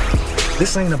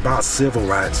 This ain't about civil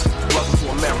rights. Welcome to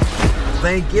America.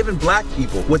 They ain't giving black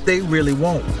people what they really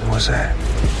want. What's that?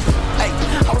 Hey,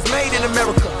 I was made in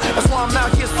America. That's why I'm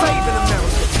out here saving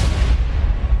America.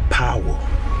 Power.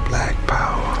 Black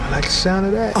power. I like the sound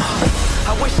of that.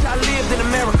 I wish I lived in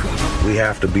America. We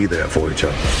have to be there for each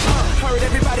other. Heard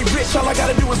everybody rich. All I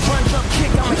gotta do is run, jump,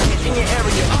 kick. I'm a hit in your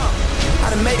area.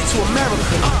 I done made it to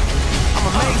America. I'm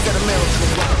amazed at America.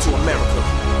 Welcome to America.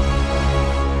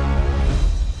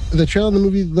 The trailer of the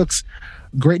movie looks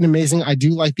great and amazing. I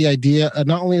do like the idea,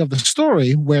 not only of the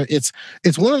story, where it's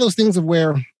one of those things of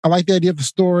where I like the idea of the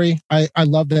story. I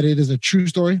love that it is a true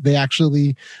story. They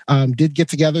actually did get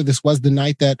together. This was the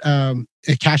night that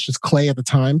Cassius Clay at the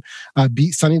time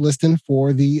beat Sonny Liston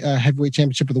for the heavyweight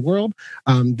championship of the world.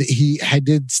 He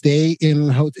did stay in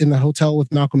the hotel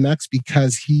with Malcolm X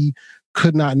because he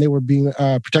could not, and they were being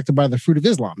protected by the Fruit of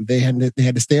Islam. They had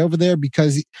to stay over there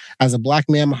because, as a black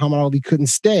man, Muhammad Ali couldn't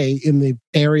stay in the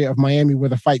area of Miami where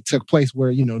the fight took place,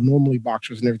 where normally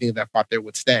boxers and everything that fought there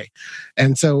would stay.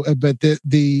 And so, but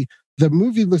the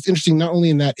movie looks interesting not only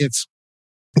in that it's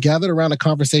gathered around a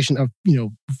conversation of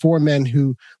 4 men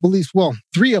who,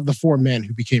 three of the 4 men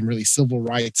who became really civil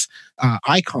rights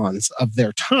icons of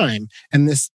their time, and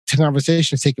this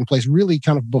conversation is taking place really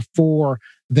kind of before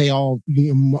they all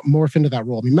morph into that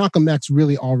role. I mean, Malcolm X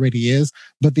really already is,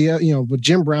 but but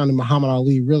Jim Brown and Muhammad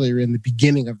Ali really are in the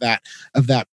beginning of that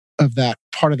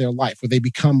part of their life, where they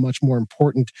become much more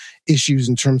important issues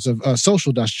in terms of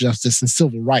social justice and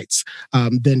civil rights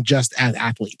than just as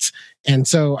athletes. And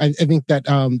so I think that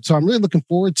so I'm really looking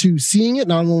forward to seeing it.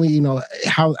 Not only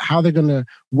how they're gonna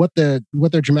what their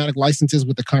dramatic license is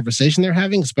with the conversation they're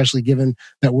having, especially given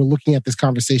that we're looking at this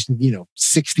conversation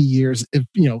 60 years,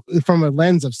 from a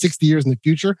lens of 60 years in the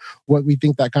future, what we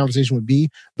think that conversation would be.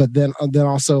 But then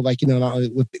also not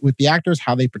only with the actors,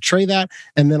 how they portray that,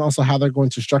 and then also how they're going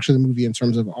to structure the movie in terms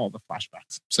terms of all the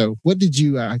flashbacks. So what did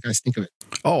you guys think of it?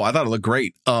 Oh, I thought it looked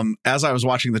great. As I was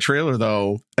watching the trailer,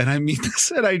 though, and I mean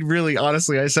this, and I really,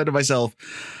 honestly, I said to myself,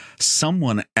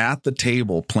 someone at the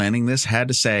table planning this had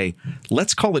to say,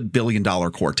 let's call it $1 Billion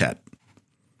Quartet.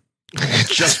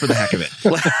 Just for the heck of it.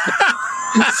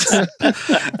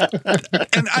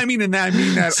 And I mean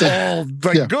that all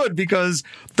good, because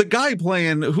the guy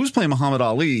who's playing Muhammad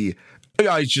Ali,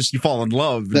 you fall in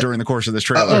love during the course of this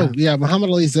trailer.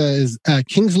 Muhammad Ali is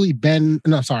Kingsley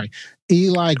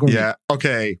Eli Gorman. Yeah,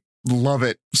 okay. Love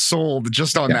it. Sold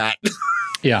just on that.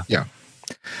 Yeah.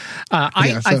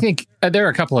 I think there are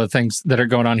a couple of things that are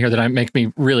going on here that make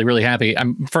me really, really happy.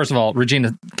 First of all,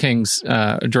 Regina King's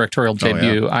directorial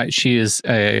debut. She is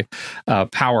a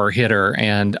power hitter,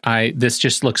 and this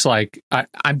just looks like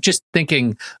I'm just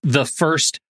thinking the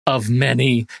first of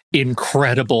many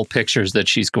incredible pictures that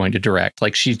she's going to direct.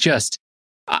 Like, she's just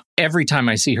every time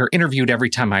I see her interviewed,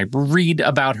 every time I read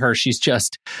about her, she's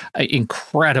just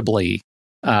incredibly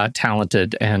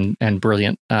talented and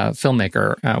brilliant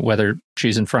filmmaker, whether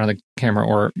she's in front of the camera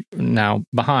or now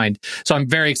behind. So I'm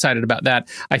very excited about that.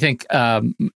 I think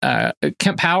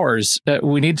Kemp Powers,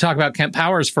 we need to talk about Kemp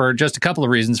Powers for just a couple of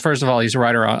reasons. First of all, he's a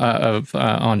writer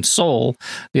on Soul,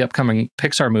 the upcoming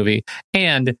Pixar movie.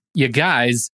 And you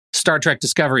guys, Star Trek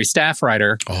Discovery staff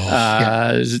writer.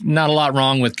 Not a lot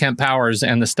wrong with Kemp Powers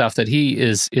and the stuff that he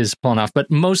is pulling off.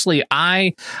 But mostly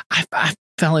I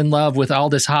fell in love with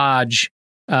Aldous Hodge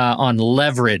on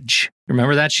Leverage.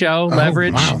 Remember that show,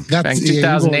 Leverage? Wow. Back in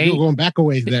 2008. You're going back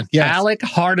away then. Yes. Alec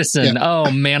Hardison. Yeah.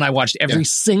 Oh, man, I watched every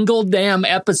single damn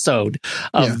episode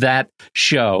of that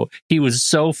show. He was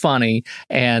so funny.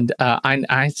 And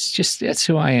it's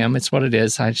who I am. It's what it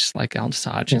is. I just like Aldous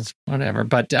Hodge. It's whatever.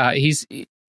 But he's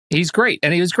great,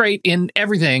 and he was great in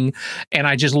everything. And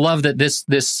I just love that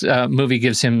this movie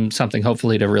gives him something,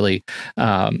 hopefully, to really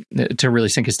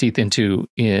sink his teeth into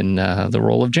in the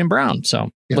role of Jim Brown. So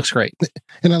looks great.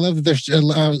 And I love that there's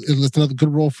another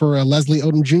good role for Leslie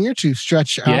Odom Jr. to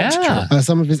stretch out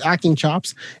some of his acting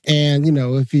chops. And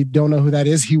if you don't know who that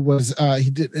is, he was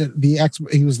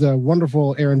he was the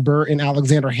wonderful Aaron Burr in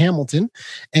Alexander Hamilton.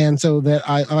 And so that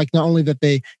I like not only that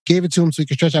they gave it to him so he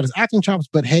could stretch out his acting chops,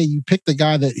 but hey, you picked the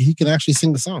guy that he can actually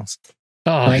sing the songs.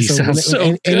 Oh, right? He sounds so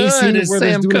good. Any scene where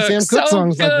they're doing the Sam Cooke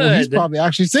songs, like, well, he's probably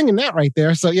actually singing that right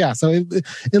there. So so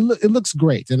it looks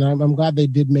great, and I'm glad they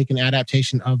did make an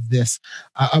adaptation of this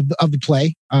of the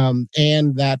play,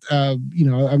 and that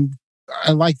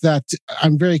I like that.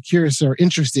 I'm very curious or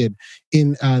interested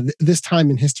in this time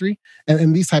in history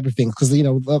and these type of things, because a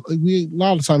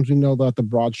lot of times we know about the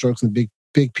broad strokes and the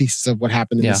big pieces of what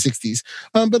happened in the 60s.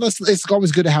 But it's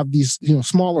always good to have these,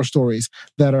 smaller stories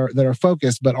that are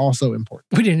focused, but also important.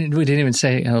 We didn't even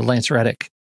say Lance Reddick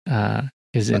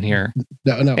is in here.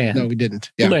 No, we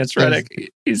didn't. Yeah. Lance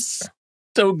Reddick is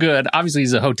so good. Obviously,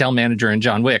 he's a hotel manager in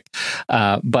John Wick.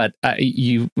 But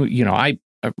I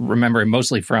remember him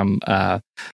mostly from,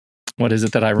 what is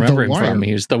it that I remember him from?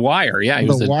 He was The Wire. Yeah. He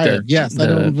was The Wire. Yes. I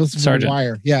don't listen to Sergeant. The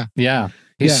Wire. Yeah. Yeah.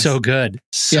 He's so good.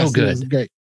 So good. Great.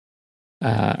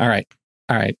 All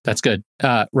right. That's good.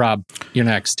 Rob, you're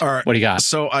next. All right. What do you got?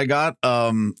 So I got,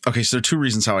 so two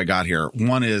reasons how I got here.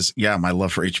 One is, my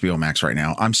love for HBO Max right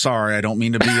now. I'm sorry. I don't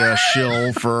mean to be a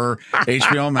shill for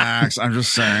HBO Max. I'm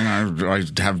just saying I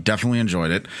have definitely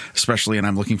enjoyed it, especially, and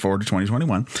I'm looking forward to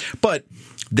 2021. But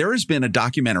there has been a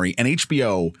documentary, and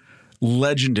HBO,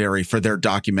 legendary for their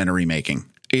documentary making.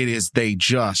 They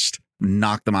just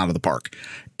knocked them out of the park.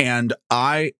 And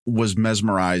I was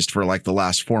mesmerized for like the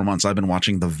last 4 months. I've been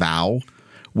watching The Vow,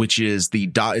 which is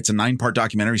it's a 9-part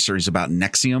documentary series about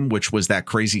NXIVM, which was that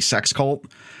crazy sex cult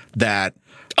that.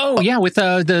 Oh yeah, with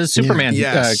the Superman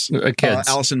kids,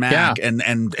 Allison Mack and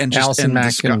just Allison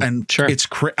Mack and sure.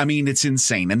 It's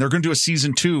insane. And they're going to do a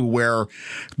season 2 where,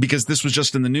 because this was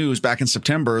just in the news back in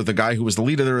September, the guy who was the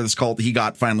leader of this cult, he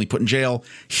got finally put in jail.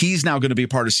 He's now going to be a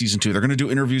part of season 2. They're going to do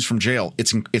interviews from jail.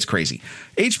 It's crazy.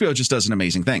 HBO just does an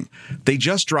amazing thing. They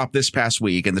just dropped this past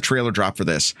week, and the trailer dropped for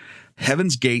this,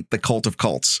 Heaven's Gate: The Cult of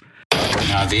Cults.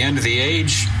 Now, the end of the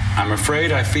age, I'm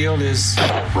afraid I feel, is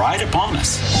right upon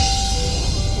us.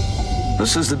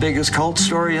 This is the biggest cult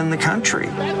story in the country.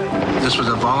 This was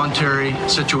a voluntary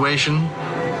situation.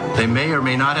 They may or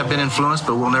may not have been influenced,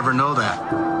 but we'll never know that.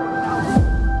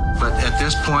 But at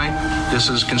this point, this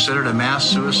is considered a mass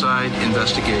suicide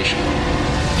investigation.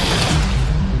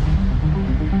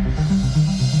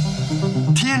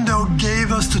 Tiendo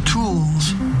gave us the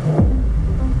tools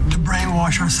to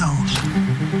brainwash ourselves.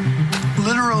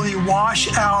 Literally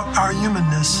wash out our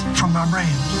humanness from our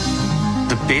brains.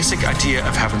 The basic idea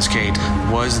of Heaven's Gate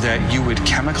was that you would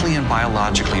chemically and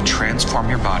biologically transform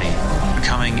your body,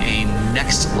 becoming a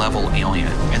next level alien,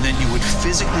 and then you would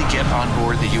physically get on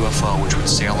board the UFO, which would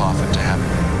sail off into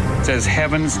heaven. It says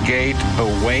Heaven's Gate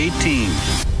away team.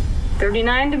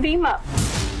 39 to beam up.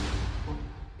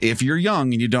 If you're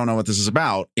young and you don't know what this is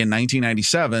about, in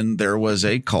 1997, there was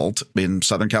a cult in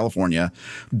Southern California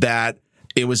that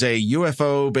it was a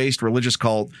UFO-based religious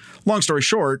cult. Long story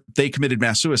short, they committed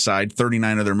mass suicide.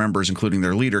 39 of their members, including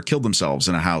their leader, killed themselves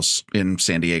in a house in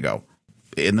San Diego.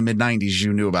 In the mid-90s,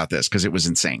 you knew about this because it was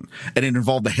insane. And it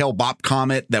involved the Hale-Bopp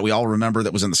comet that we all remember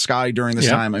that was in the sky during this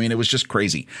time. I mean, it was just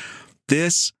crazy.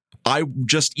 I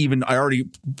already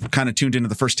kind of tuned into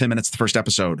the first 10 minutes of the first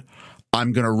episode.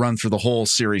 I'm going to run through the whole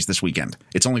series this weekend.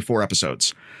 It's only 4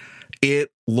 episodes.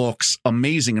 It looks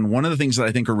amazing. And one of the things that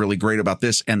I think are really great about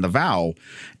this and The Vow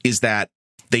is that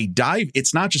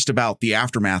it's not just about the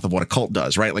aftermath of what a cult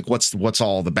does, right? Like what's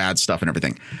all the bad stuff and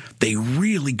everything. They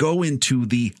really go into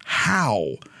the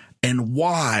how and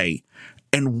why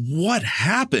and what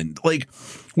happened,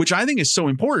 which I think is so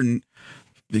important.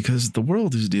 Because the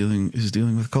world is dealing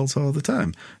with cults all the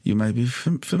time. You might be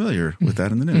familiar with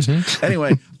that in the news. Mm-hmm.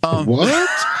 Anyway, what?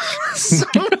 So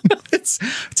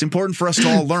it's important for us to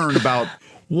all learn about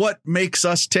what makes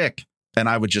us tick. And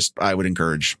I would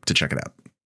encourage to check it out.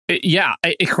 Yeah,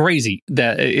 crazy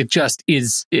that it just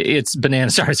is. It's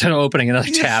bananas. Sorry, so I'm opening another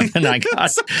tab, and I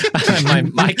got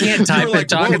I can't type and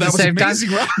talk at the same time.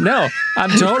 No, I'm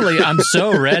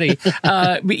so ready.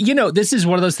 This is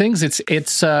one of those things.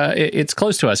 It's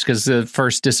close to us because the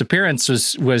first disappearance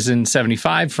was in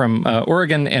 '75 from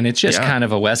Oregon, and it's just kind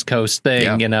of a West Coast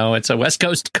thing. Yeah. It's a West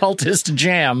Coast cultist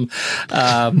jam.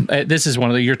 This is one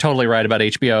of the. You're totally right about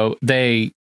HBO.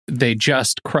 They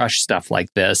just crush stuff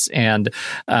like this, and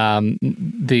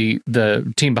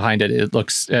the team behind it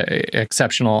looks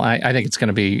exceptional. I think it's going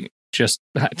to be just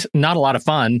not a lot of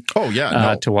fun.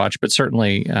 To watch, but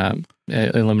certainly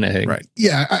illuminating. Right?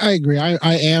 Yeah, I agree. I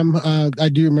am. I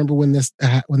do remember when this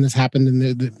happened, and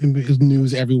it was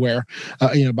news everywhere.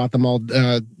 About them all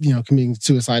committing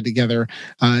suicide together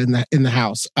in the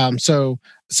house.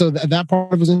 So that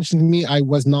part was interesting to me. I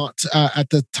was not at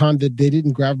the time that they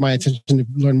didn't grab my attention to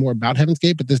learn more about Heaven's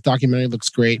Gate, but this documentary looks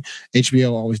great.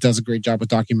 HBO always does a great job with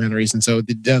documentaries, and so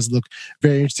it does look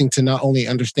very interesting to not only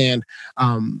understand.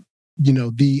 I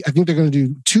think they're going to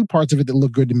do 2 parts of it that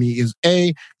look good to me. Is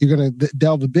A, you're going to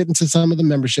delve a bit into some of the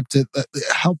membership to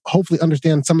help hopefully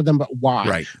understand some of them, but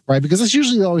why? Right? Because that's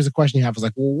usually always a question you have is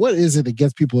like, well, what is it that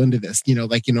gets people into this?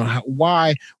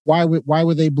 Why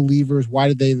were they believers? Why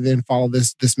did they then follow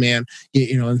this man?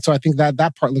 And so I think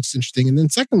that part looks interesting. And then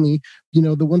secondly,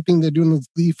 the one thing they're doing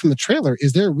from the trailer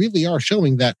is they really are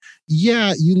showing that,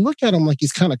 you look at him like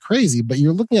he's kind of crazy, but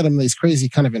you're looking at him like he's crazy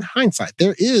kind of in hindsight.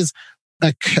 There is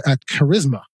a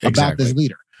charisma about this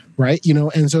leader, right?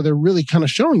 And so they're really kind of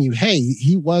showing you, hey,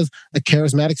 he was a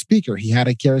charismatic speaker. He had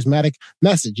a charismatic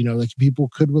message, like people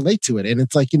could relate to it. And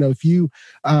it's like, if you,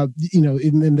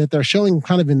 in that they're showing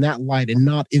kind of in that light and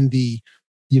not in the,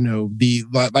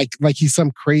 like he's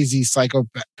some crazy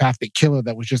psychopathic killer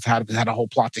that was just had a whole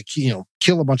plot to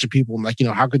kill a bunch of people, and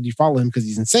how could you follow him because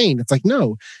he's insane? It's like,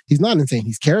 no, he's not insane.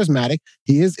 He's charismatic.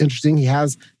 He is interesting. He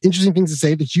has interesting things to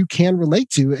say that you can relate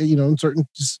to,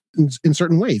 in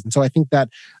certain ways. And so I think that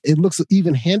it looks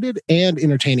even-handed and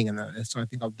entertaining in that. So I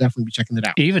think I'll definitely be checking it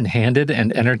out. Even-handed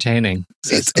and entertaining.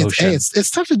 It's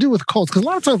tough to do with cults because a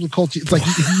lot of times with cults, it's like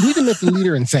you need to make the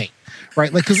leader insane.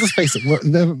 Right? Because let's face it,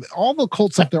 all the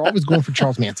cults up there always going for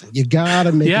Charles Manson. You got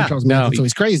to make him Charles Manson, so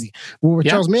he's crazy. Well, with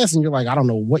Charles Manson, you're like, I don't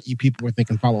know what you people were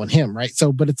thinking following him, right?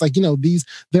 So, but it's like,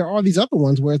 there are these other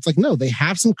ones where it's like, no, they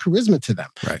have some charisma to them,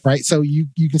 right? So you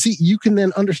can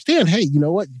then understand, hey, you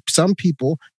know what? Some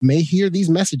people may hear these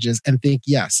messages and think,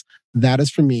 yes, that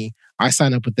is for me. I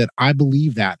sign up with it. I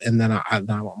believe that, and then I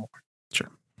want more. Sure.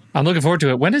 I'm looking forward to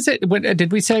it. When is it?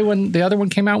 Did we say when the other one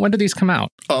came out? When did these come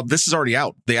out? This is already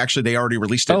out. They already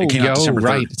released it. It came out December 3rd.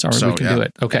 Right. It's already, we can do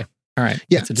it. Okay. All right.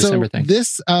 Yeah. It's a December thing.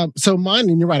 This, so mine,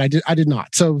 and you're right. I did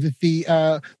not. So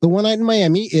the One Night in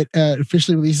Miami, it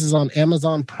officially releases on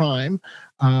Amazon Prime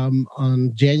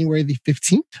on January the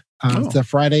 15th. It's the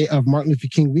Friday of Martin Luther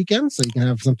King weekend, so you can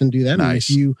have something to do then. Nice. And if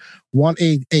you want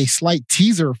a slight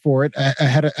teaser for it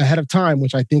ahead of time,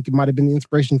 which I think might have been the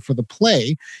inspiration for the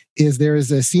play, is there is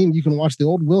a scene, you can watch the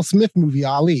old Will Smith movie,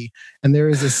 Ali, and there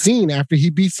is a scene after he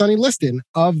beats Sonny Liston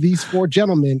of these 4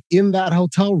 gentlemen in that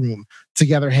hotel room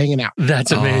together hanging out.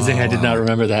 That's amazing. I did not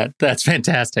remember that. That's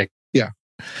fantastic. Yeah.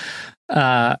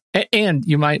 And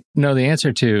you might know the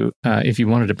answer to, if you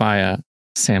wanted to buy a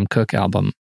Sam Cooke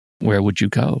album, where would you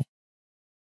go?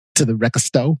 to the record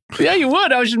store. Yeah, you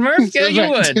would, Ocean Murph. Yeah, you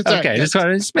would. That's right. Okay,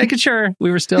 just making sure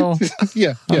we were still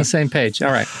yeah, on the same page.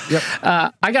 All right. Yep.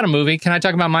 I got a movie. Can I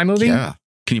talk about my movie? Yeah.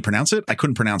 Can you pronounce it? I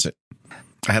couldn't pronounce it.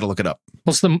 I had to look it up.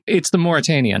 Well, it's the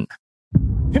Mauritanian.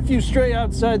 If you stray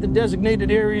outside the designated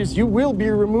areas, you will be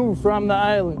removed from the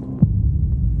island.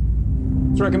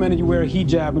 It's recommended you wear a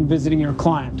hijab when visiting your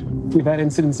client. We've had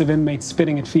incidents of inmates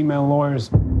spitting at female lawyers.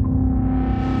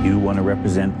 You want to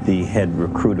represent the head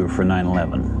recruiter for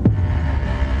 9/11.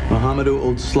 Mohamedou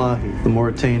Ould Slahi, the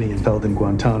Mauritanian held in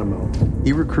Guantanamo.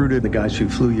 He recruited the guys who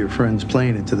flew your friend's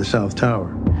plane into the South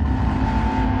Tower.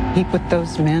 He put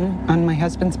those men on my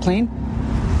husband's plane?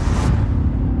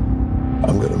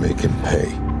 I'm gonna make him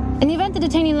pay. In the event the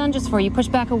detainee lunges for you, push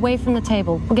back away from the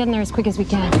table. We'll get in there as quick as we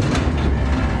can.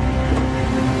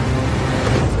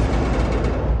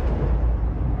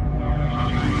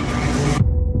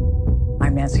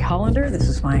 I'm Nancy Hollander. This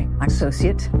is my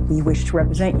associate. We wish to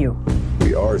represent you.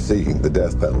 We are seeking the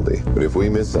death penalty, but if we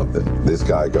miss something, this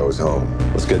guy goes home.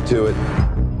 Let's get to it.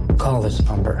 Call this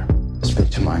number. Speak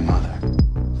to my mother.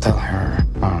 Tell her,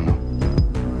 I don't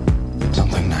know,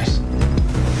 something nice.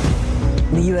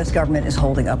 The U.S. government is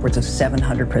holding upwards of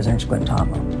 700 prisoners at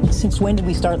Guantanamo. Since when did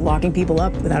we start locking people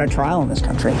up without a trial in this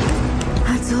country?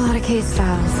 That's a lot of case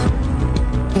files.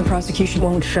 The prosecution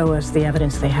won't show us the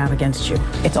evidence they have against you.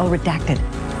 It's all redacted.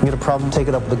 You got a problem, take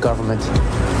it up with the government.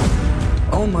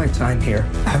 All my time here,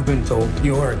 I've been told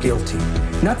you are guilty.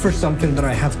 Not for something that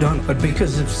I have done, but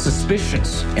because of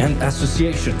suspicions and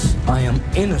associations. I am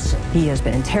innocent. He has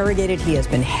been interrogated. He has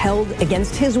been held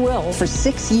against his will for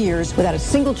 6 years without a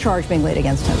single charge being laid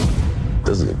against him.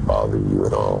 Doesn't it bother you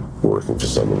at all working for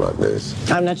someone like this?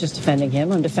 I'm not just defending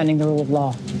him. I'm defending the rule of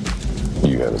law.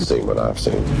 You haven't seen what I've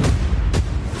seen.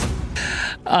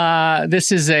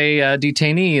 This is a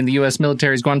detainee in the U.S.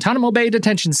 military's Guantanamo Bay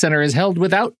Detention Center is held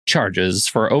without charges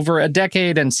for over a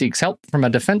decade and seeks help from a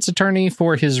defense attorney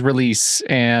for his release.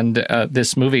 And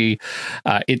this movie,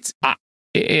 it's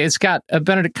got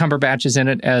Benedict Cumberbatch is in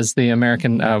it as the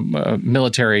American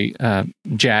military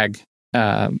JAG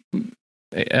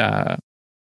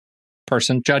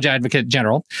person, Judge Advocate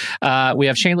General. We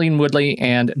have Shailene Woodley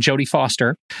and Jodie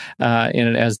Foster in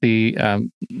it as the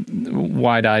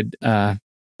wide-eyed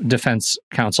defense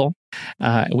counsel.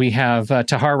 We have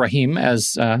Tahar Rahim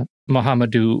as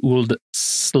Mohamedou Ould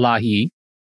Slahi.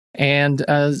 And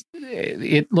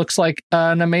it looks like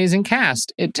an amazing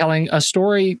cast. It telling a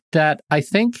story that I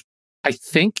think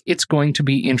it's going to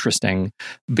be interesting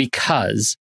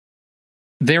because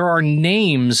there are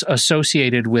names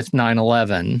associated with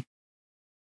 9/11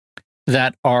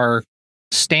 that are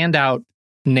standout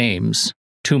names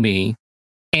to me.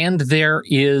 And there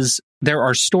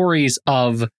are stories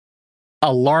of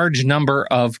a large number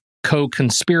of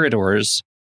co-conspirators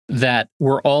that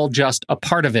were all just a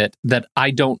part of it that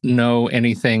I don't know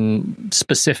anything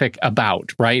specific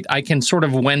about, right? I can sort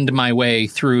of wend my way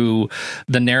through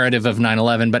the narrative of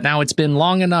 9/11, but now it's been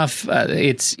long enough.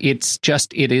 It's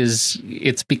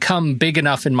become big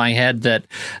enough in my head that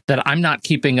I'm not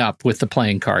keeping up with the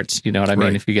playing cards. You know what I mean?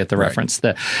 Right. If you get the reference,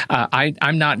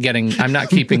 I'm not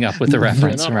keeping up with the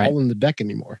reference. They're not right? all in the deck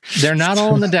anymore. They're not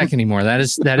all in the deck anymore. That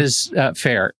is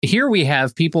fair. Here we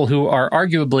have people who are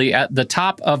arguably at the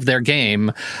top of their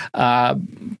game,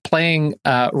 playing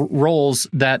roles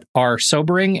that are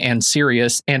sobering and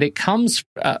serious, and it comes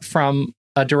from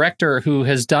a director who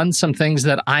has done some things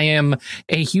that I am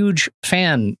a huge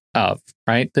fan of.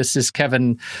 Right, this is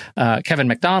Kevin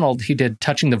MacDonald. He did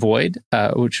Touching the Void,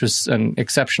 which was an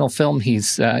exceptional film. He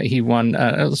won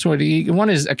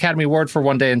his Academy Award for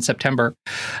One Day in September,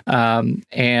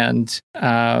 and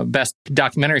Best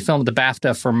Documentary Film at the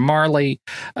BAFTA for Marley.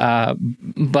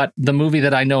 But the movie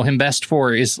that I know him best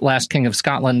for is Last King of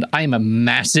Scotland. I am a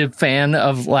massive fan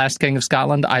of Last King of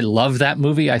Scotland. I love that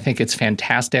movie. I think it's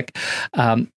fantastic.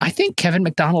 I think Kevin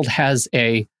MacDonald has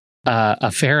a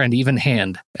fair and even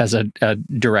hand as a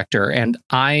director, and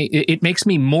it makes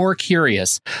me more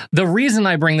curious. The reason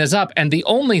I bring this up, and the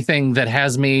only thing that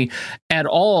has me at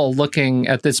all looking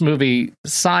at this movie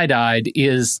side-eyed,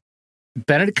 is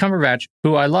Benedict Cumberbatch,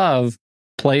 who I love,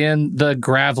 playing the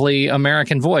gravelly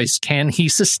American voice. Can he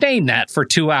sustain that for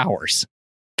 2 hours?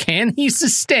 Can he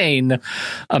sustain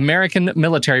American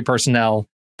military personnel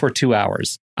for 2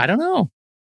 hours? I don't know.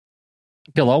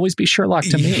 He'll always be Sherlock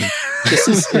to me.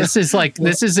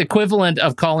 This is equivalent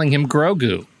of calling him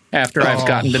Grogu. after I've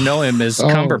gotten to know him as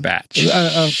Cumberbatch.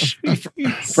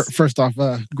 First off,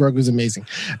 Grogu's amazing.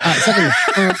 Second,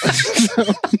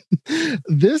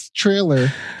 this trailer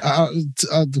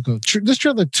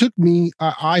took me.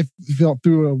 I felt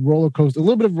through a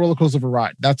little bit of a roller coaster of a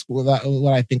ride. That's what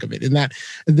I think of it. In that,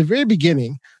 at the very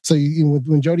beginning, so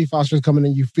when Jodie Foster is coming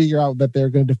in, you figure out that they're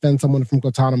going to defend someone from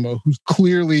Guantanamo who's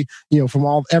clearly, from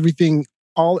all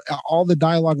the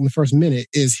dialogue in the first minute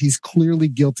is he's clearly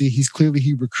guilty. He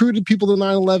recruited people to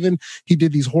 9/11. He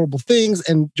did these horrible things,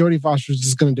 and Jodie Foster is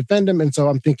just going to defend him. And so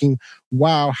I'm thinking,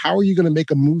 wow, how are you going to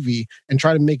make a movie and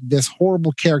try to make this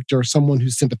horrible character someone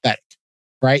who's sympathetic?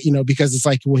 Right? Because it's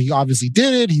like, well, he obviously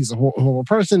did it. He's a horrible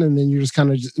person. And then you're just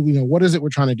kind of, what is it we're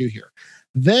trying to do here?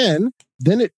 Then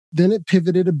it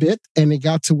pivoted a bit, and it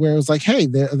got to where it was like, hey,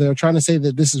 they're trying to say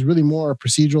that this is really more a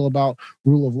procedural about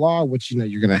rule of law, which,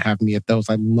 you're going to have me at those.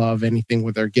 I love anything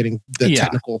where they're getting the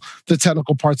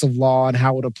technical parts of law and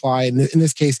how it apply. And in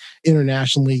this case,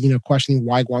 internationally, questioning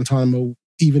why Guantanamo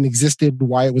even existed,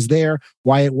 why it was there,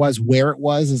 why it was where it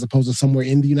was, as opposed to somewhere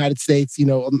in the United States,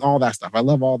 and all that stuff. I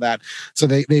love all that. So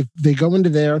they go into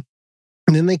there.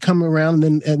 And then they come around,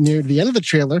 and then near the end of the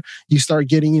trailer, you start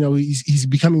getting, he's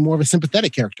becoming more of a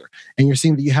sympathetic character. And you're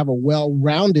seeing that you have a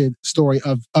well-rounded story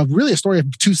of really a story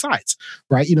of two sides,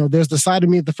 right? There's the side of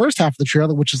me at the first half of the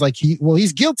trailer, which is like,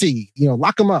 he's guilty,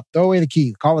 lock him up, throw away the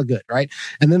key, call it good, right?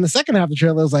 And then the second half of the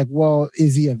trailer is like, well,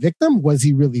 is he a victim? Was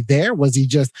he really there? Was he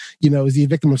just, is he a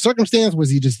victim of circumstance? Was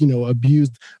he just,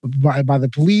 abused by the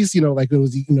police?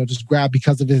 Was he, just grabbed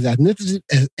because of his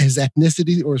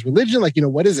ethnicity or his religion?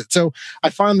 What is it? So I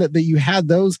find that you had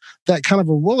that kind of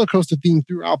a roller coaster theme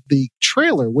throughout the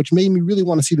trailer, which made me really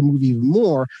want to see the movie even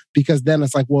more, because then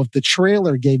it's like, well, if the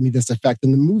trailer gave me this effect,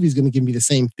 then the movie's going to give me the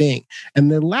same thing.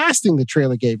 And the last thing the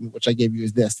trailer gave me, which I gave you,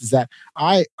 is that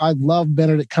I love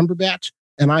Benedict Cumberbatch,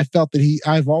 and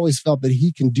I've always felt that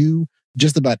he can do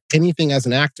just about anything as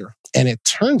an actor. And it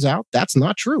turns out that's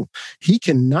not true. He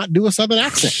cannot do a Southern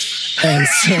accent. And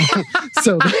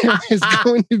so there is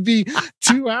going to be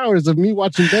 2 hours of me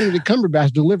watching Benedict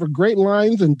Cumberbatch deliver great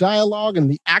lines and dialogue, and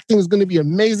the acting is going to be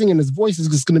amazing, and his voice is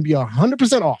just going to be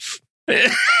 100% off.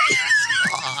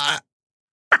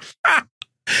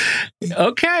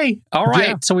 Okay. All right.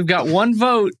 Yeah. So we've got one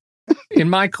vote in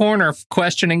my corner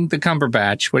questioning the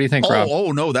Cumberbatch. What do you think, Rob?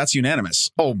 Oh, no, that's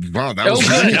unanimous. Oh, wow, that was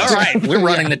good. All right, we're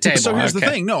running the table. So here's the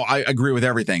thing. No, I agree with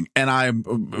everything, and I'm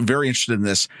very interested in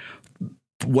this.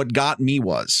 What got me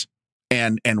was,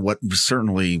 and what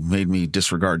certainly made me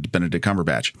disregard Benedict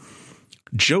Cumberbatch,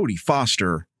 Jodie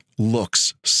Foster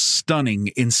looks stunning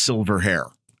in silver hair.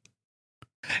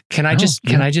 Can I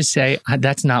just say,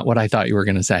 that's not what I thought you were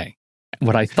going to say.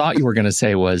 What I thought you were going to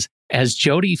say was, as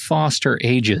Jodie Foster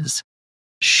ages,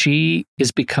 she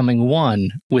is becoming one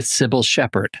with Sybil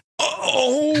Shepherd.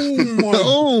 Oh, my.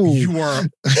 You are...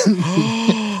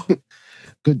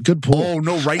 Good point. Oh,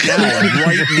 no, right now,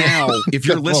 if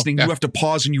you're listening, you have to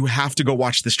pause and you have to go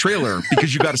watch this trailer,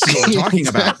 because you got to see what we're talking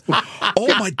about. Oh,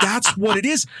 my, that's what it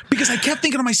is. Because I kept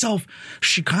thinking to myself,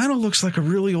 she kind of looks like a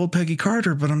really old Peggy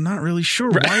Carter, but I'm not really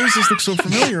sure. Why does this look so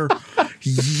familiar?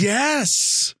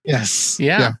 Yes.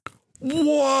 Yeah.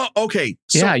 Whoa. Okay.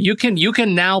 So, you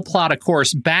can now plot a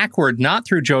course backward, not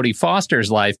through Jodie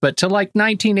Foster's life, but to like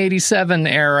 1987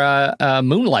 era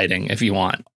moonlighting, if you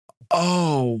want.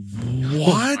 Oh,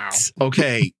 what? Wow.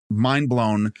 Okay. Mind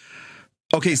blown.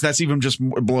 Okay, so that's even just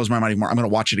blows my mind even more. I'm going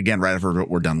to watch it again right after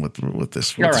we're done with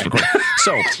this. All right. Recording.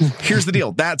 So here's the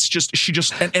deal. That's just,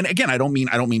 and again, I don't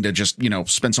mean to just,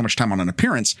 spend so much time on an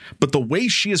appearance, but the way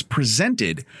she is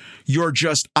presented,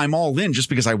 I'm all in just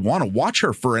because I want to watch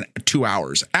her for 2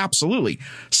 hours. Absolutely.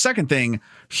 Second thing,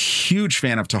 huge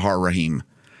fan of Tahar Rahim.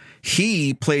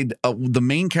 He played the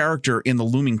main character in The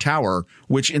Looming Tower,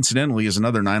 which incidentally is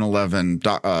another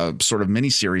 9/11 sort of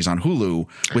miniseries on Hulu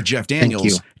with Jeff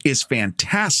Daniels. Is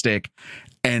fantastic,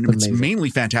 and amazing. It's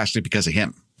mainly fantastic because of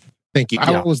him. Thank you.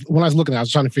 When I was looking, I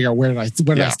was trying to figure out where did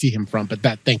I see him from, but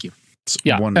thank you.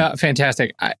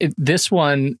 Fantastic. This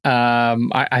one,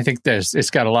 I think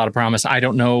it's got a lot of promise. I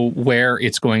don't know where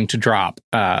it's going to drop.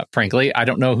 Frankly, I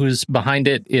don't know who's behind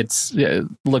it. It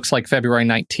looks like February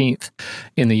 19th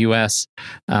in the U.S.,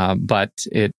 but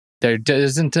there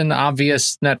isn't an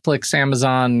obvious Netflix,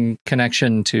 Amazon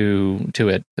connection to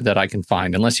it that I can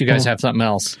find, unless you guys have something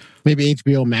else. Maybe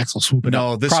HBO Max will swoop it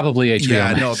up. Probably HBO.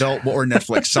 Yeah, Max. or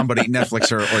Netflix.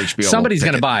 Netflix or HBO. Somebody's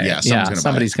going to buy it. Yeah,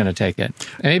 somebody's going to take it.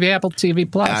 Maybe Apple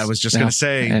TV Plus. I was just going to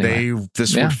say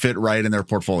this would fit right in their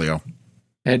portfolio.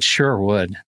 It sure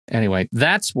would. Anyway,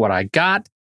 that's what I got.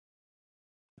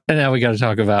 And now we got to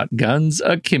talk about Guns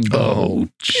Akimbo. Oh,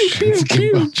 pew, pew,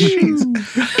 pew, pew. Pew,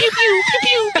 pew,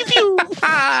 pew, pew, pew.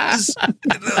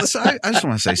 I just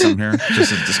want to say something here.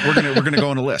 We're gonna go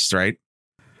on a list, right?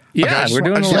 Yeah, okay, we're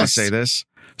doing a list. I just want to say this.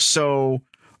 So,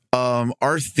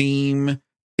 our theme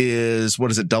is,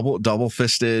 what is it? Double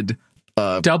fisted.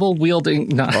 Double wielding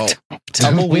guns.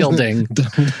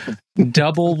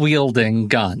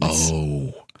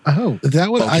 Oh,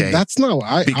 that was okay. that's no.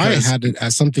 I had it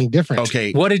as something different.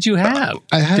 Okay, what did you have?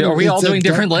 Are we all doing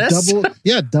different lists?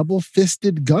 Double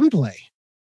fisted gunplay.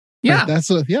 Yeah, that's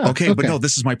what. Yeah. Okay, but no.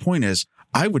 This is my point. Is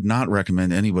I would not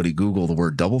recommend anybody Google the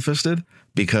word double fisted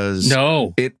because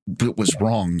it was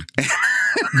wrong.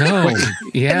 No,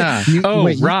 yeah.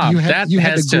 Rob, you had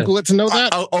to Google it to know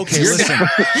that. Okay, listen.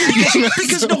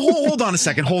 Because no, hold on a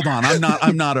second. Hold on.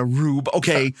 I'm not a rube.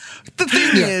 Okay, the thing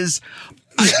is.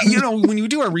 When you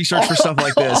do our research for stuff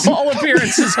like this, all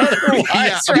appearances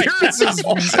otherwise, appearances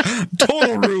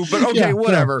total rube, but okay,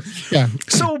 whatever. Yeah.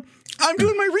 So I'm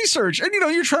doing my research, and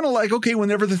you're trying to okay,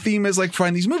 whenever the theme is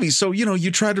find these movies, so you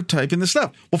try to type in this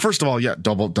stuff. Well, first of all,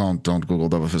 don't Google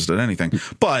double fisted anything,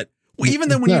 but. Even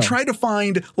then, when you try to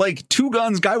find guy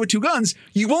with two guns,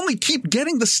 you only keep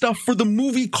getting the stuff for the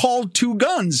movie called Two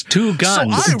Guns. Two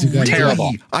Guns. So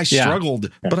Terrible. I struggled,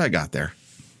 but I got there.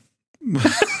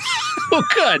 Oh,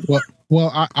 good.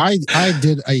 Well, I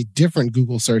did a different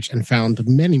Google search and found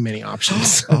many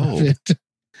options.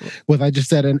 With, I just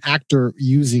said, an actor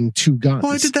using two guns. Oh,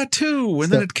 I did that too,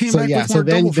 and then it came back with more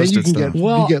double-fisted stuff.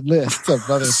 You get lists of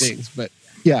other things, but.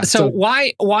 Yeah. So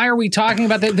why are we talking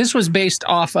about that? This was based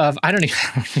off of, I don't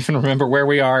even remember where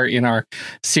we are in our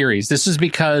series. This is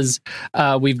because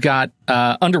we've got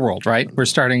Underworld, right? We're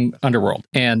starting Underworld,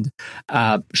 and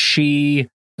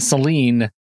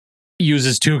Celine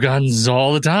uses two guns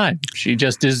all the time. She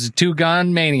just is a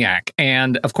two-gun maniac.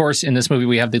 And of course, in this movie,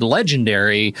 we have the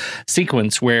legendary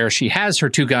sequence where she has her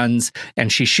two guns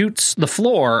and she shoots the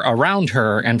floor around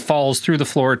her and falls through the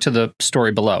floor to the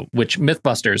story below, which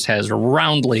Mythbusters has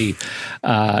roundly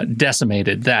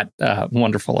decimated that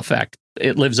wonderful effect.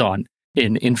 It lives on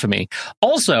in infamy.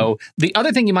 Also, the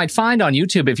other thing you might find on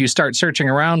YouTube if you start searching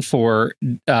around for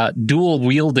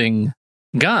dual-wielding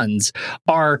guns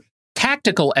are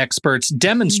tactical experts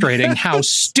demonstrating how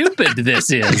stupid this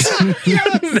is.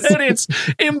 That it's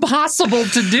impossible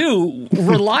to do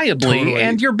reliably, totally.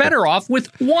 And you're better off with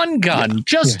one gun,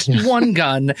 one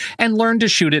gun, and learn to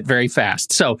shoot it very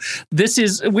fast. So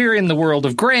we're in the world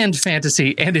of grand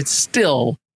fantasy, and it's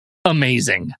still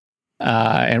amazing.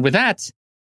 And with that,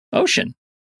 Ocean.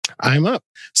 I'm up.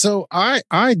 So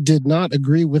I did not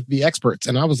agree with the experts,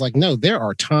 and I was like, no, there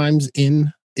are times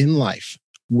in life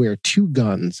where two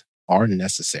guns are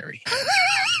necessary.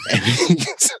 And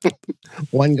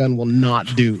one gun will not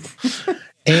do.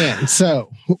 And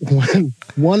so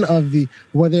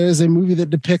there is a movie that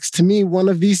depicts to me one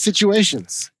of these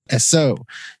situations. And so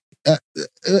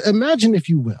imagine, if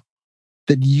you will,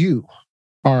 that you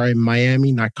are a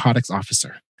Miami narcotics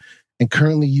officer, and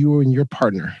currently you and your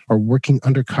partner are working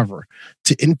undercover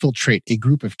to infiltrate a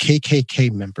group of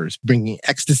KKK members bringing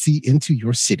ecstasy into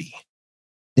your city.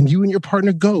 And you and your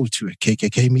partner go to a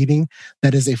KKK meeting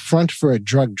that is a front for a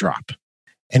drug drop.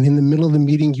 And in the middle of the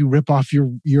meeting, you rip off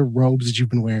your robes that you've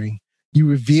been wearing. You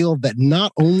reveal that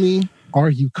not only are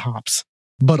you cops,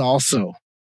 but also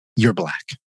you're black.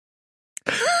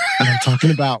 And I'm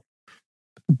talking about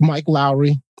Mike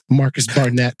Lowry, Marcus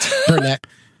Burnett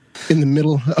in the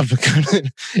middle of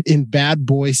in Bad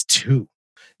Boys 2.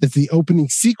 It's the opening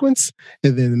sequence,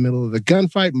 and then in the middle of the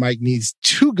gunfight, Mike needs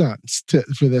two guns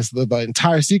for this. The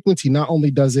entire sequence, he not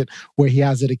only does it where he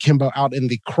has it akimbo out in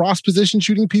the cross position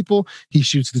shooting people, he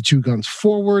shoots the two guns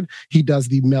forward. He does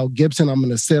the Mel Gibson, I'm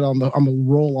going to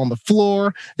roll on the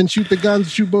floor and shoot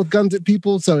both guns at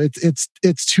people. So it's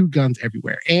two guns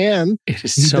everywhere. And it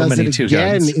is he so does many it two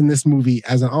again guns in this movie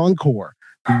as an encore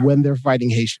when they're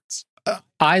fighting Haitians.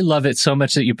 I love it so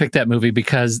much that you picked that movie,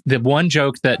 because the one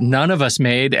joke that none of us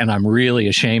made, and I'm really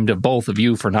ashamed of both of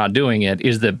you for not doing it,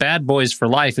 is that Bad Boys for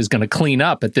Life is going to clean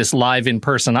up at this live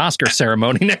in-person Oscar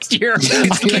ceremony next year.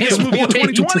 It's the biggest movie of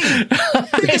 2020.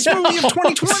 Biggest movie of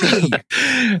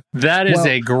 2020. That is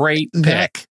a great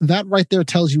pick. That right there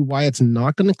tells you why it's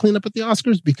not going to clean up at the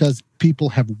Oscars, because people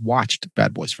have watched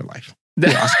Bad Boys for Life. The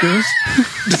Oscars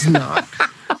does not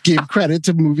give credit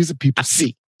to movies that people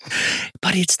see.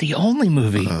 But it's the only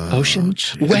movie, Ocean.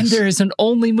 Geez. When there is an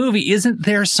only movie, isn't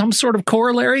there some sort of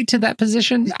corollary to that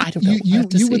position? I don't know.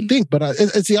 You would think, but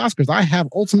it's the Oscars. I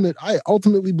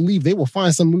ultimately believe they will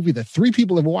find some movie that 3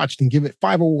 people have watched and give it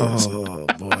 5 awards. Oh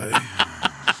boy.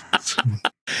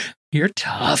 You're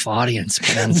tough, audience,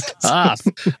 man. Tough.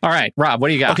 All right, Rob, what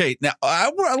do you got? Okay, now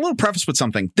a little preface with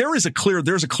something. There's a clear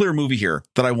movie here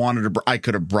that I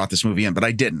could have brought this movie in, but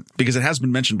I didn't because it has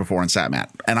been mentioned before on SatMat,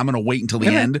 and I'm going to wait until the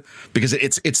end because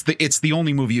it's the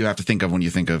only movie you have to think of when you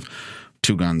think of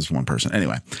two guns, one person.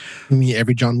 Anyway, you mean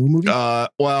every John Woo movie? Well,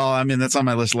 I mean that's on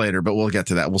my list later, but we'll get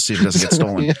to that. We'll see if it doesn't get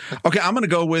stolen. Yeah. Okay, I'm going to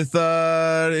go with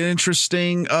an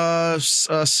interesting Sam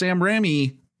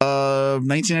Raimi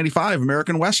 1995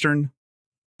 American Western,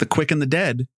 The Quick and the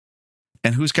Dead.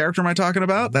 And whose character am I talking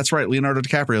about? That's right, Leonardo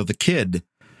DiCaprio, the kid.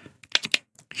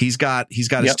 He's got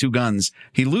his two guns.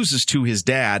 He loses to his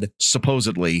dad,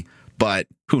 supposedly, but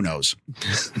who knows?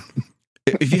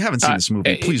 If you haven't seen this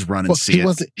movie, please run and see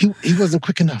it. He wasn't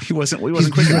quick enough. He wasn't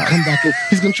quick enough. Come back.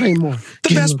 He's going to train more.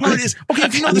 The best part is, okay,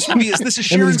 if you know this movie this is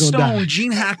Sharon Stone,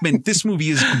 Gene Hackman. This movie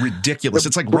is ridiculous.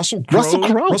 It's like Russell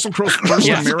Crowe's first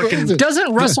American.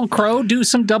 Doesn't Russell Crowe do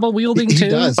some double wielding too? He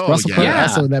does. Russell Crowe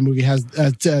also in that movie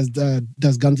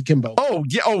does Guns Akimbo. Oh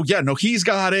yeah. No, he's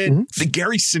got it. Mm-hmm. The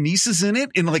Gary Sinise is in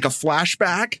it in like a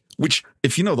flashback. Which,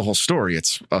 if you know the whole story,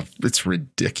 it's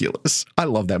ridiculous. I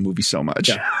love that movie so much.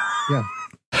 Yeah.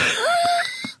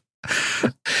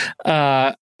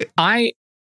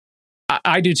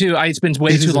 I do too. It's been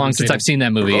way too long since I've seen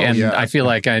that movie, I feel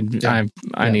like I need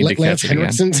to catch it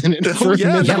again. Henriksen's in it.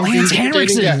 Lance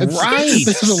Henriksen, right?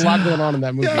 There's a lot going on in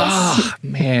that movie. Oh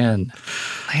man,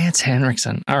 Lance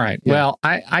Henriksen. All right. Yeah. Well,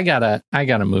 I got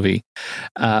a movie.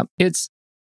 It's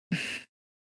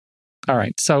all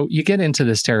right. So you get into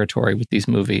this territory with these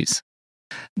movies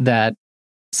that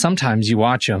sometimes you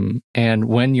watch them, and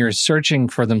when you're searching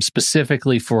for them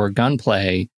specifically for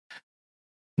gunplay,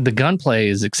 the gunplay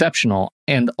is exceptional,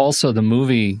 and also the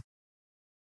movie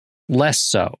less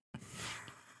so,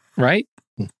 right?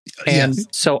 And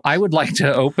so I would like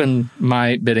to open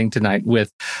my bidding tonight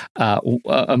with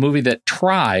a movie that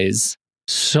tries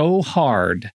so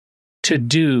hard to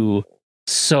do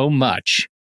so much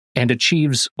and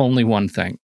achieves only one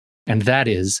thing, and that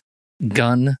is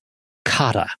Gun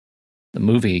Kata. The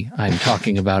movie I'm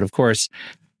talking about, of course,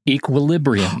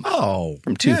 Equilibrium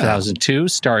from 2002,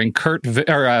 starring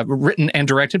written and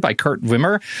directed by Kurt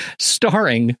Wimmer,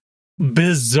 starring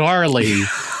bizarrely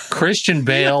Christian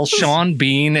Bale, Sean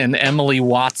Bean, and Emily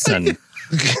Watson.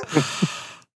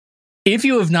 If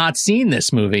you have not seen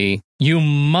this movie, you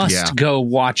must go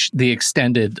watch the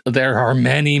extended. There are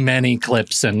many, many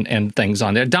clips and things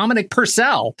on there. Dominic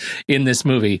Purcell in this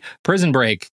movie, Prison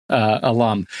Break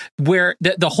alum, where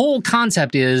the whole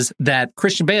concept is that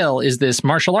Christian Bale is this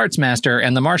martial arts master,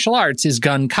 and the martial arts is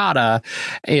gun kata.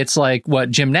 It's like what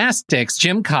gym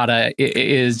kata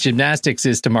is. Gymnastics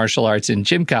is to martial arts, and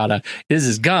gym kata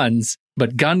is guns,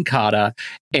 but gun kata,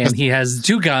 and he has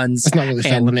two guns. That's not really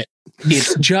selling it.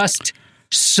 It's just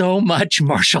so much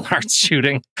martial arts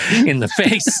shooting in the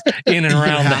face, in and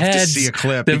around the head. To see a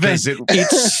clip because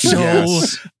it's so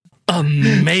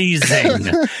amazing.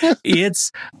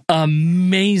 It's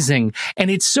amazing.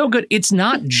 And it's so good. It's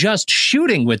not just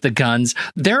shooting with the guns.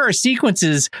 There are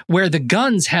sequences where the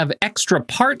guns have extra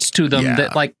parts to them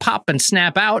that like pop and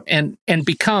snap out and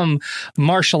become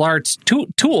martial arts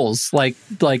tools, like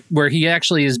where he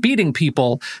actually is beating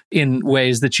people in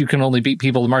ways that you can only beat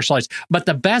people with martial arts. But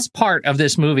the best part of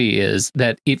this movie is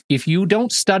that if you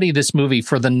don't study this movie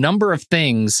for the number of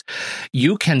things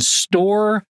you can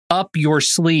store up your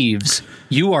sleeves,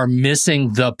 you are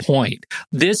missing the point.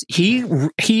 This he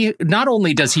not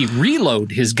only does he reload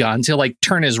his guns, he'll like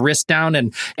turn his wrist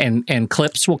down and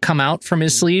clips will come out from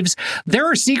his sleeves. There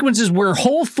are sequences where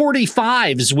whole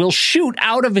 45s will shoot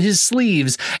out of his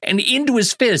sleeves and into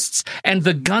his fists, and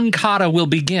the gun kata will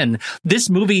begin. This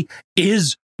movie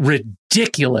is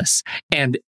ridiculous,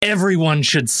 and everyone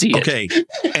should see it. Okay,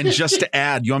 and just to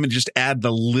add, you want me to just add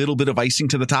the little bit of icing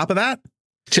to the top of that?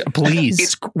 Please.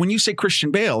 It's when you say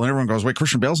Christian Bale and everyone goes, wait,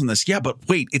 Christian Bale's in this. Yeah, but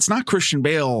wait, it's not Christian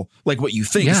Bale like what you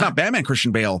think. It's not Batman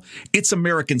Christian Bale. It's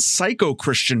American Psycho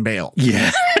Christian Bale.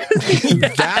 Yeah.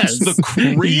 That's the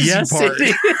crazy part.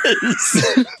 It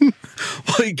is.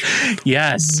 Like,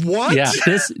 yes. What? Yeah.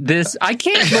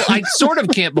 I sort of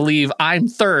can't believe I'm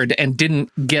third and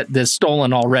didn't get this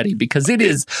stolen already, because it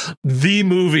is the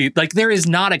movie. Like, there is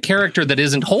not a character that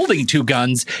isn't holding two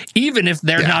guns, even if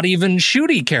they're not even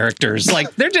shooty characters.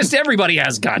 Like, they're just, everybody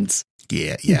has guns.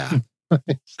 Yeah.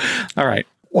 All right.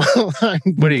 Well,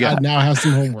 what do you got? I now have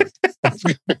some homework.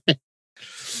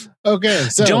 Okay,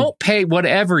 so don't pay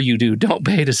whatever you do. Don't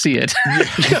pay to see it.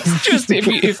 just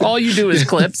if all you do is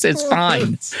clips, it's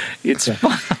fine. It's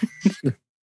fine.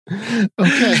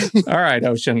 Okay. All right,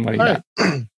 Ocean. What do you got?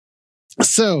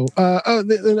 So,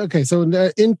 okay. So,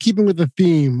 in keeping with the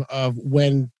theme of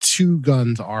when two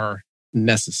guns are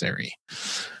necessary.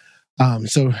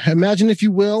 So imagine, if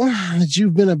you will, that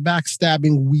you've been a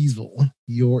backstabbing weasel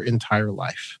your entire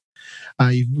life.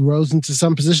 You've rose into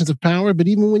some positions of power, but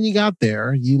even when you got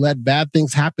there, you let bad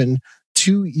things happen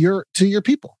to your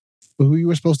people who you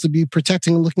were supposed to be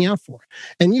protecting and looking out for.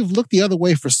 And you've looked the other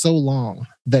way for so long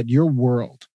that your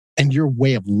world and your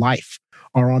way of life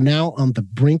are now on the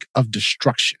brink of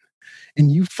destruction.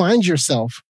 And you find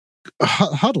yourself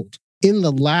huddled in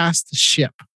the last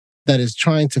ship that is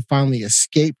trying to finally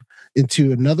escape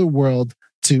into another world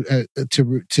to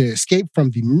escape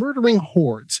from the murdering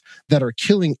hordes that are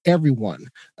killing everyone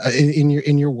in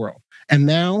your world. And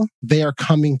now they are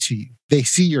coming to you. They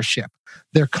see your ship.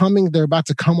 They're coming. They're about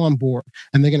to come on board,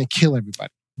 and they're going to kill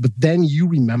everybody. But then you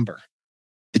remember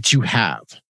that you have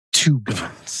 2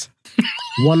 guns.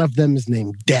 One of them is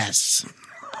named Des.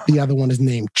 The other one is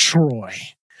named Troy.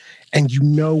 And you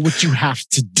know what you have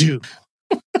to do.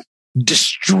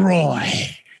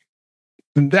 Destroy.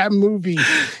 And that movie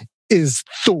is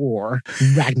Thor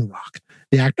Ragnarok.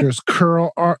 The actor is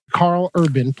Carl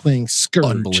Urban playing Scourge.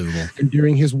 Unbelievable. And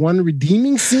during his one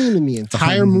redeeming scene in the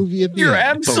entire movie at the You're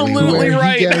end, absolutely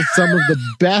right. He gets some of the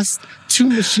best 2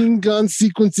 machine gun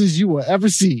sequences you will ever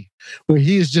see, where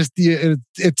he is just,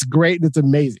 it's great and it's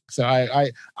amazing. So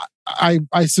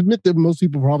I submit that most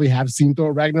people probably have seen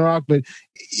Thor Ragnarok, but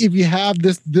if you have,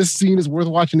 this scene is worth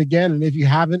watching again. And if you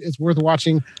haven't, it's worth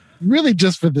watching really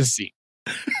just for this scene.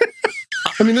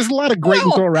 I mean, there's a lot of great in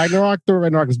Thor Ragnarok. Thor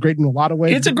Ragnarok is great in a lot of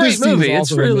ways. It's a great movie.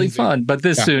 It's really fun, but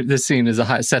this scene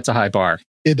sets a high bar.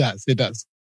 It does. It does.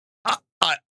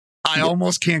 I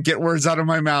almost can't get words out of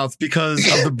my mouth because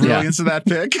of the brilliance of that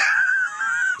pick.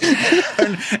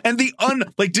 and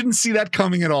didn't see that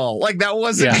coming at all. Like, that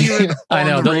wasn't even I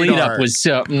know, the radar. lead up was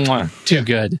so too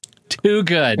good. Too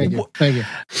good. Thank you.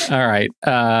 All right.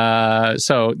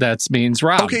 So that means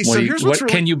Rob. Okay, so here's what's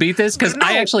can you beat this? Because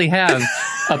I actually have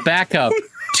a backup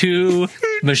 2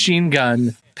 machine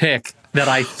gun pick that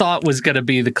I thought was going to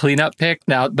be the cleanup pick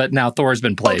but now Thor's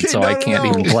been played, I can't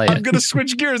even play it. I'm going to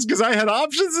switch gears because I had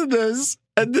options in this,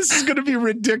 and this is going to be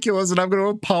ridiculous, and I'm going to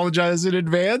apologize in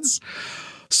advance.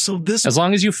 So this, as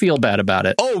long as you feel bad about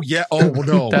it. Oh yeah. Oh well,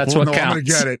 no. That's what counts. I'm going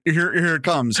to get it. Here it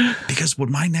comes. Because what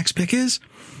my next pick is,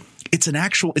 it's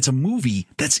a movie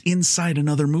that's inside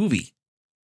another movie.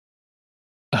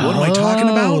 What am I talking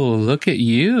about? Oh, look at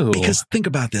you. Because think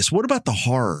about this. What about the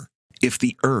horror if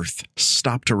the Earth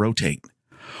stopped to rotate?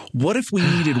 What if we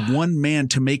needed one man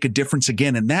to make a difference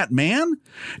again? And that man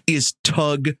is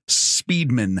Tug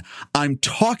Speedman. I'm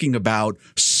talking about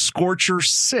Scorcher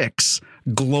 6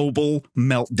 Global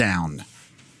Meltdown,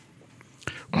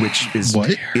 which is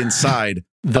inside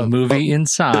the movie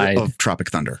inside of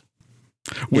Tropic Thunder,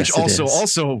 which yes,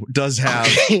 also does have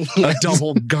a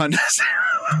double gun.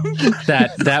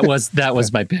 That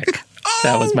was my pick.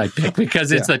 That was my pick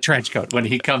because it's the trench coat when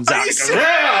he comes out.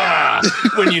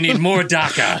 When you need more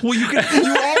DACA. Well, you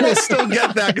almost still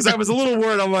get that because I was a little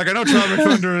worried. I'm like, I know Tropic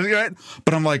Thunder, right?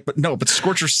 But I'm like, but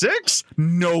Scorcher 6?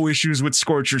 No issues with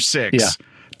Scorcher 6. Yeah.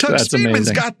 Tug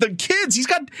Speedman's got the kids. He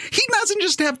doesn't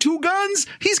just have 2 guns.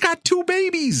 He's got 2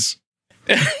 babies.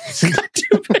 He's got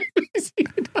 2 babies. He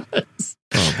does.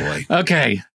 Oh boy.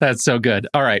 Okay. That's so good.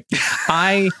 All right.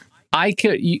 I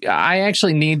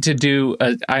actually need to do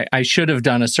I should have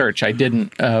done a search. I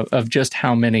didn't of just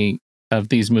how many of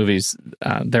these movies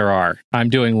there are. I'm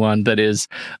doing one that is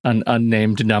an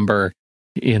unnamed number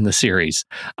in the series.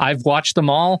 I've watched them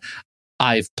all.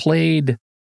 I've played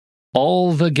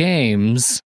all the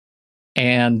games,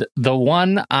 and the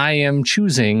one I am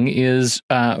choosing is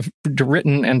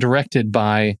written and directed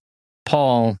by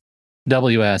Paul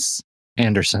W.S.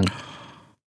 Anderson.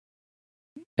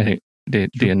 Do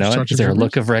you know it? Is there a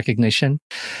look of recognition?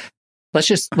 Let's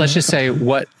just say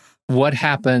what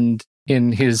happened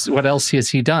in his. What else has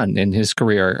he done in his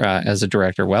career as a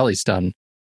director? Well, he's done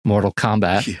Mortal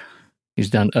Kombat. Yeah. He's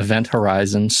done Event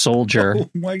Horizon, Soldier. Oh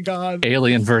my God!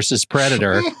 Alien versus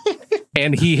Predator,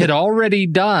 and he had already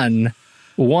done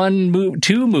 2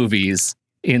 movies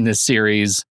in this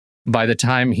series by the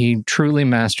time he truly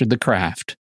mastered the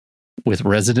craft with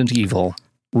Resident Evil: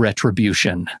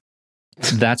 Retribution.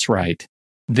 That's right.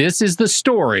 This is the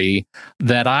story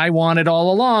that I wanted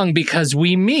all along because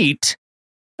we meet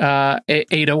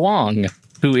Ada Wong,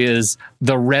 who is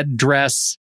the red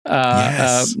dressed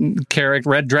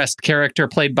character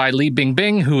played by Li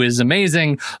Bingbing, who is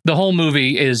amazing. The whole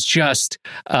movie is just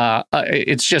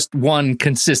it's just one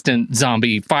consistent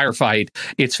zombie firefight.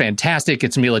 It's fantastic.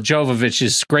 It's Mila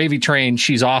Jovovich's Gravy Train.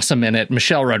 She's awesome in it.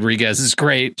 Michelle Rodriguez is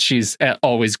great. She's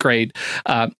always great.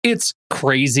 It's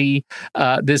crazy,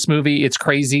 this movie. It's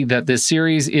crazy that this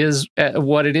series is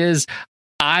what it is.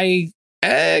 I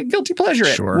guilty pleasure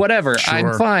it. Sure, Whatever. sure.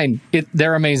 I'm fine.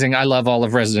 They're amazing. I love all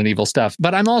of Resident Evil stuff,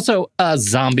 but I'm also a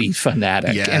zombie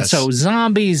fanatic. Yes. And so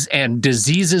zombies and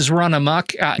diseases run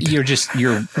amok. You're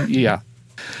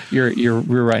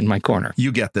right in my corner.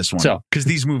 You get this one. So, because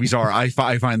these movies are, I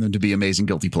find them to be amazing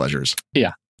guilty pleasures.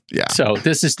 Yeah. Yeah. So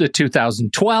this is the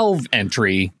 2012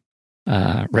 entry,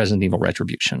 Resident Evil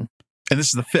Retribution. And this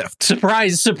is the 5th.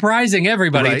 Surprising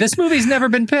everybody. Right. This movie's never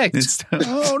been picked.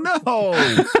 Oh, no.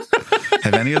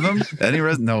 Have any of them?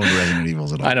 No Resident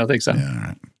Evils at all? I don't think so. Yeah, all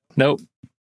right. Nope.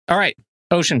 All right.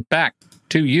 Ocean, back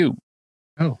to you.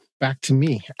 Oh, back to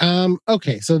me.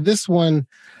 Okay, so this one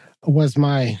was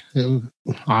my,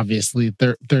 obviously,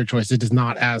 third choice. It is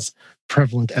not as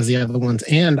prevalent as the other ones.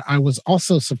 And I was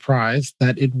also surprised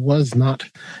that it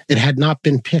had not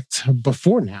been picked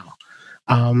before now.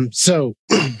 So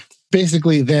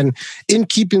basically then, in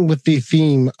keeping with the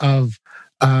theme of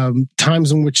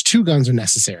times in which two guns are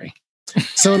necessary.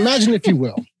 So imagine, if you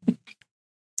will,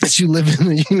 that you live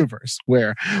in a universe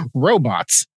where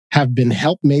robots have been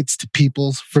helpmates to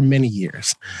peoples for many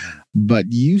years, but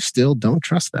you still don't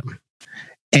trust them.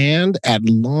 And at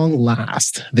long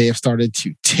last, they have started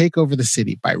to take over the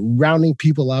city by rounding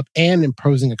people up and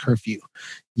imposing a curfew.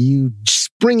 You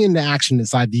spring into action and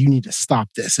decide that you need to stop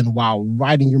this. And while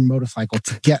riding your motorcycle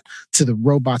to get to the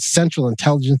robot's central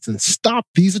intelligence and stop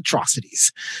these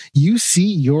atrocities, you see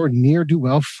your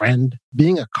ne'er-do-well friend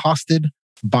being accosted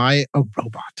by a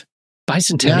robot.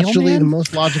 Bicentennial Naturally, Man? the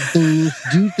most logical thing you need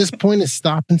to do at this point is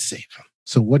stop and save him.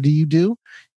 So what do?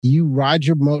 You ride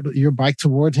your bike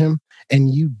towards him,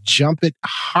 and you jump it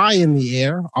high in the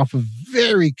air off a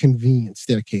very convenient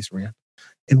staircase ramp.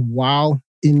 And while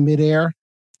in midair,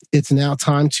 it's now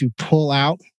time to pull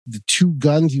out the two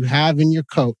guns you have in your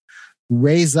coat.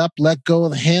 Raise up, let go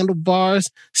of the handlebars,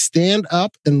 stand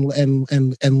up, and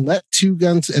let your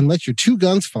two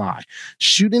guns fly,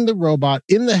 shooting the robot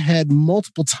in the head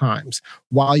multiple times.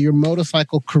 While your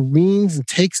motorcycle careens and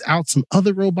takes out some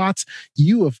other robots,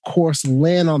 you of course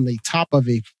land on the top of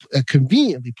a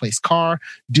conveniently placed car,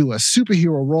 do a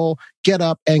superhero roll, get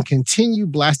up, and continue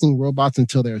blasting robots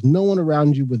until there's no one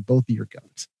around you with both of your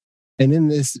guns. And in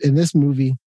this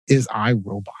movie is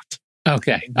iRobot.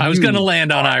 Okay, I was going to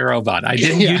land on iRobot. I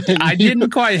didn't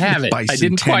quite have it. I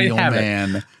didn't quite have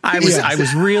it. I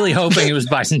was really hoping it was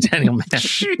Bicentennial Man.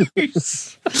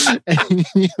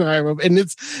 And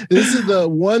this is the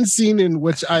one scene in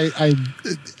which I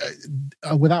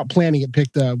without planning it,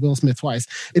 picked Will Smith twice.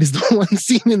 It is the one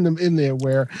scene in there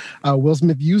where Will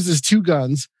Smith uses two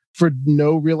guns for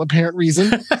no real apparent reason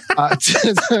to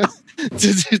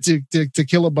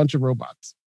kill a bunch of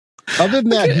robots. Other than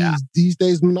that, he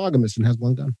stays monogamous and has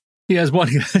one gun. He has one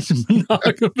gun. He's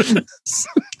monogamous.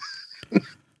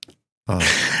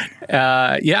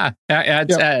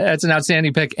 That's an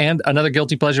outstanding pick and another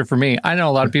guilty pleasure for me. I know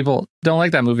a lot of people don't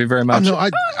like that movie very much.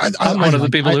 I'm one of the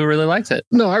people who really likes it.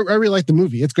 No, I really like the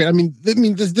movie. It's great. I mean,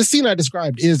 the scene I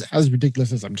described is as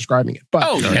ridiculous as I'm describing it.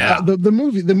 But the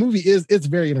movie it's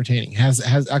very entertaining. It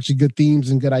has actually good themes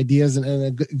and good ideas and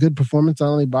a good performance, not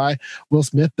only by Will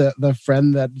Smith. The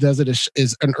friend that does it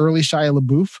is an early Shia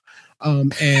LaBeouf.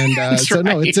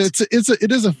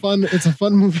 It is a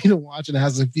fun movie to watch, and it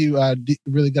has a few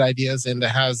really good ideas, and it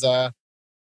has I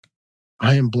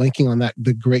am blanking on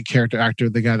the great character actor,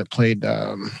 the guy that played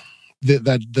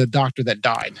the doctor that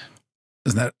died.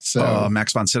 Isn't that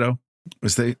Max von Sydow?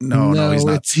 Was they no he's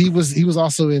not. He was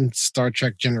also in Star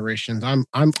Trek Generations. I'm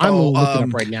looking it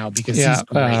up right now because he's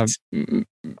great.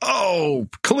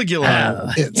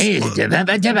 Caligula. James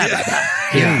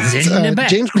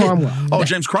Cromwell. Oh,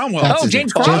 James Cromwell.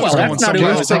 James Cromwell. That's not who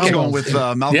I was thinking of. With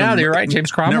Malcolm. Yeah, you're right.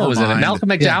 James Cromwell was in it. Malcolm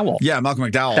McDowell. Yeah, Malcolm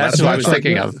McDowell. That's what I was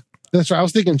thinking of. That's right. I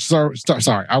was thinking. Sorry,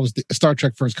 I was Star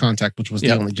Trek: First Contact, which was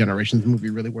the only Generations movie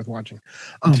really worth watching.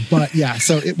 But yeah,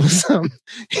 so it was.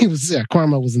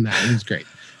 Cromwell was in that. He was great.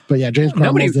 But yeah, James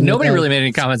Cromwell. Nobody really made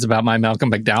any comments about my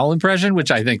Malcolm McDowell impression,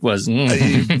 which I think was spot on.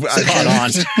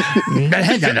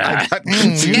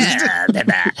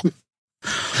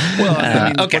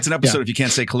 Well, what's an episode if you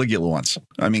can't say Caligula once?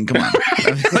 I mean, come on.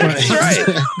 That's right.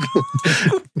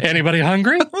 Anybody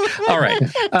hungry? All right.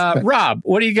 Rob,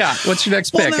 what do you got? What's your next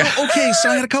pick? Okay, so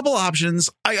I had a couple options.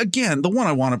 The one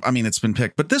I want to, it's been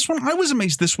picked, but this one, I was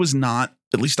amazed this was not,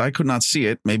 at least I could not see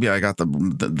it. Maybe I got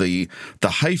the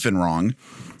hyphen wrong.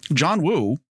 John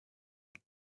Woo.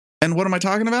 And what am I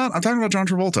talking about? I'm talking about John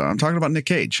Travolta. I'm talking about Nick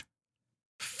Cage.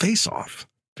 Face Off.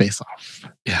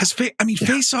 Yeah.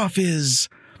 Face Off is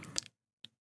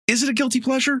it a guilty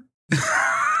pleasure?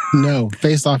 No,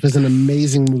 Face Off is an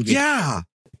amazing movie. Yeah.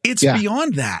 It's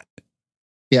beyond that.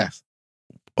 Yes.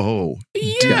 Oh.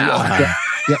 Yeah.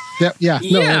 Yeah.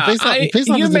 No, Face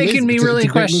Off you're is making amazing. me It's a really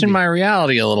great question movie. my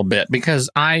reality a little bit because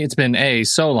it's been A,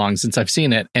 so long since I've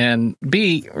seen it, and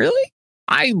B, really?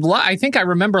 I think I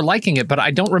remember liking it, but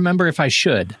I don't remember if I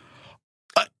should.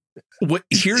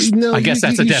 No, I guess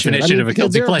that's a definition of a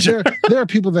guilty pleasure. There are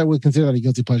people that would consider that a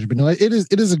guilty pleasure, but no, it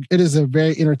is a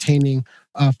very entertaining,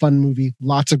 fun movie.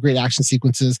 Lots of great action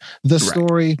sequences. The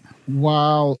story,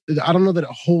 while I don't know that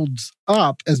it holds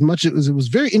up as much as it was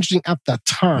very interesting at the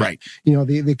time. Right. You know,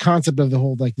 the concept of the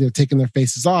whole, like, they're taking their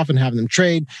faces off and having them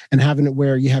trade and having it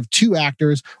where you have two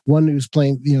actors, one who's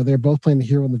playing, you know, they're both playing the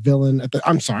hero and the villain.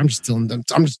 I'm sorry, I'm just still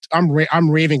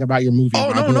I'm raving about your movie.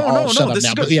 Oh, Rob. no. Shut up This now.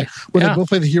 is But good. where they both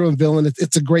play the hero and villain.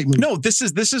 It's a great movie. No, this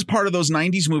is part of those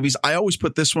 90s movies. I always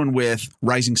put this one with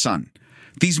Rising Sun.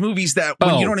 These movies that, you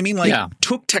know what I mean? Like,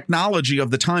 took technology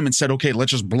of the time and said, okay,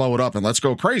 let's just blow it up and let's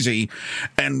go crazy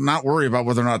and not worry about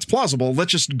whether or not it's plausible.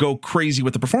 Let's just go crazy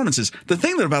with the performances. The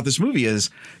thing about this movie is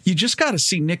you just got to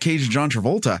see Nick Cage and John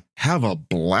Travolta have a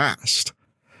blast.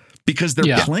 Because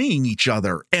they're playing each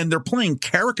other and they're playing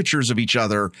caricatures of each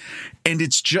other. And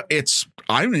it's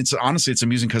honestly, it's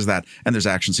amusing because of that. And there's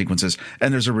action sequences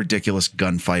and there's a ridiculous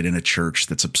gunfight in a church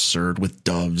that's absurd with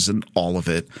doves and all of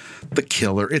it. The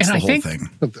killer, it's the whole thing.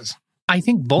 I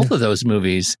think both of those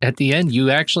movies, at the end,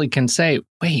 you actually can say,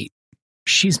 wait,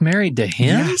 she's married to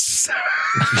him? Yes.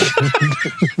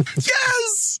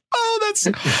 Yes. Oh, that's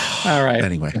all right.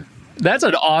 Anyway. That's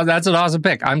an awesome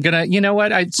pick. I'm gonna, you know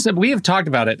what? We have talked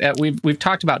about it. We've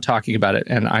talked about talking about it,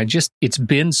 and it's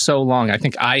been so long. I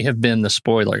think I have been the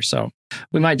spoiler, so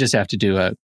we might just have to do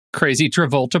a crazy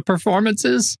Travolta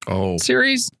performances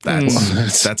series.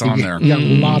 That's on there. You got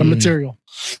a lot of material.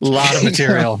 A lot of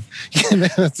material.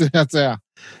 That's I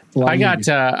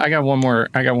got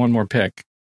one more pick.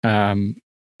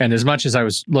 And as much as I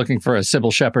was looking for a Sybil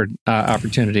Shepherd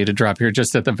opportunity to drop here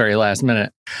just at the very last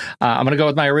minute, I'm going to go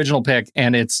with my original pick.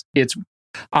 And it's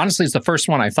honestly, it's the first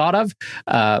one I thought of.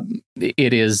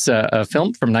 It is a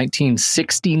film from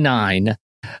 1969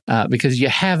 because you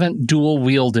haven't dual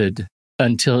wielded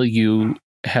until you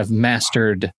have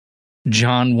mastered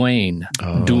John Wayne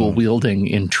dual wielding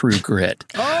in True Grit,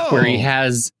 where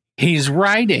he's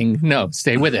riding. No,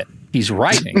 stay with it. He's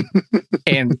riding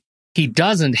and he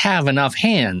doesn't have enough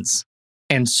hands.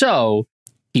 And so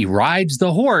he rides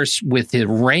the horse with the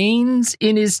reins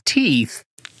in his teeth.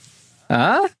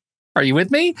 Are you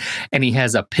with me? And he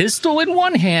has a pistol in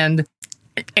one hand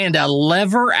and a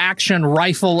lever action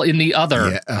rifle in the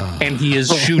other. Yeah. And he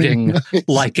is shooting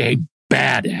like a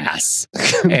badass.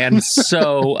 And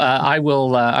so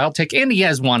I'll take, and he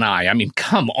has one eye. I mean,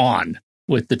 come on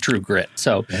with the True Grit.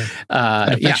 So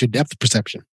that affects your depth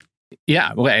perception.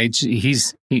 Yeah, well,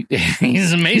 he's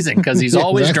amazing because he's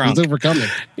always drunk. He's overcoming.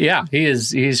 Yeah,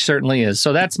 he certainly is.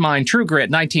 So that's mine, True Grit,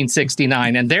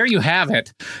 1969, and there you have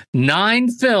it. 9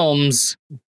 films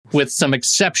with some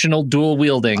exceptional dual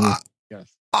wielding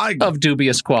of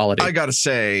dubious quality. I gotta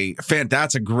say,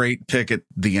 that's a great pick at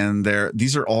the end there.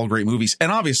 These are all great movies,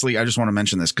 and obviously, I just want to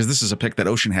mention this because this is a pick that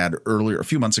Ocean had earlier, a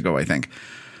few months ago, I think.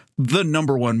 The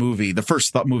number one movie, the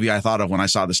first movie I thought of when I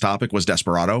saw this topic was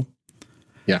Desperado.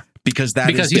 Yeah. Because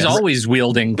he's always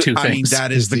wielding two things. I mean,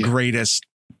 that is the greatest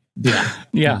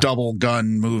double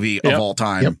gun movie of all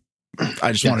time. Yep.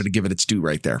 I just wanted to give it its due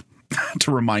right there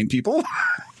to remind people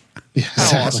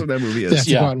how awesome that movie is.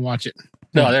 Go out and watch it.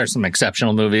 No, there's some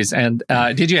exceptional movies. And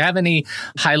did you have any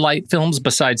highlight films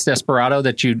besides Desperado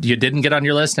that you didn't get on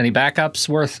your list? Any backups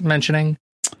worth mentioning?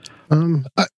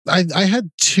 I had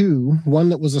 2. One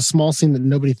that was a small scene that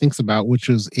nobody thinks about, which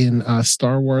was in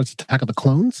Star Wars Attack of the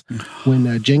Clones, when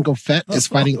Jango Fett is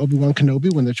fighting Obi-Wan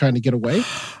Kenobi when they're trying to get away.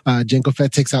 Jango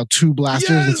Fett takes out 2 blasters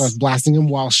and starts blasting them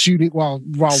while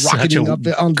rocketing up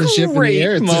on the ship in the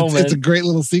air. It's a great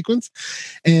little sequence.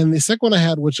 And the second one I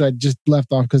had, which I just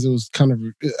left off because it was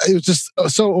just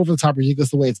so over the top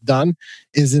ridiculous the way it's done,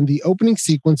 is in the opening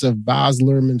sequence of Baz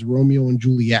Luhrmann's Romeo and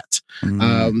Juliet.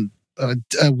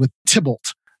 With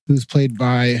Tybalt, who's played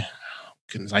by,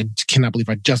 goodness, I cannot believe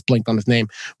I just blanked on his name,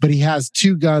 but he has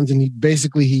 2 guns, and Ed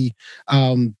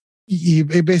Leguizamo.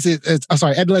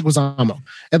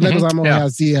 Ed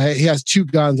Leguizamo has 2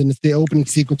 guns, and it's the opening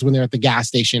sequence when they're at the gas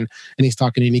station, and he's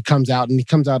talking, and he comes out,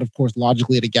 of course,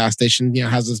 logically at a gas station,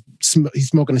 he's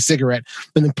smoking a cigarette,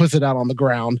 and then puts it out on the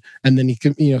ground, and then he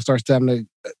kicks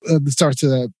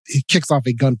off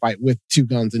a gunfight with 2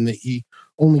 guns, and he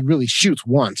only really shoots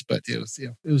once, but it was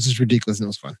just ridiculous and it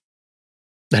was fun.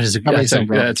 That's a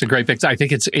great pick. I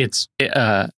think it's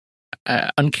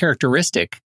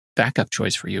uncharacteristic backup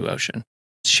choice for you, Ocean.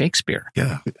 Shakespeare.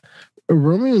 Yeah.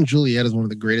 Romeo and Juliet is one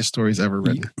of the greatest stories ever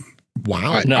written.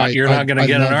 Wow. You're not going to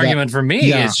get an argument from me.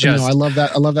 Yeah, it's just I love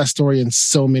that. I love that story in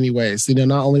so many ways.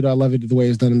 Not only do I love it the way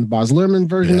it's done in the Baz Luhrmann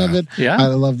version of it. Yeah. I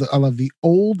love the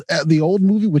old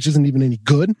movie, which isn't even any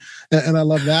good, and I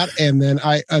love that. And then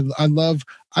I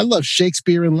love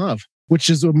Shakespeare in Love, which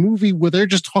is a movie where they're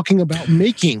just talking about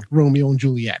making Romeo and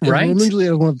Juliet. And right. Romeo and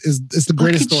Juliet is the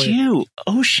greatest story. You,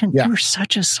 Ocean, you're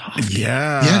such a soft.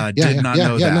 I did not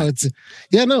know that.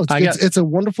 It's a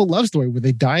wonderful love story where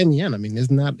they die in the end. I mean,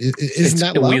 isn't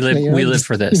that love? We live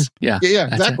for this. Yeah. Yeah,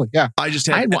 exactly. Yeah. I just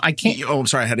had, I can't. Oh, I'm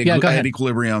sorry. I had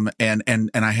Equilibrium and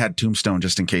I had Tombstone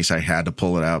just in case I had to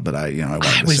pull it out, but I wanted to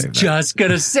save that. I was just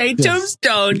going to say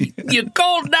Tombstone. You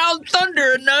called down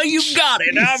thunder and now you've got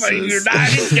it. I'm a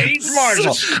United States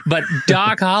Marshal. But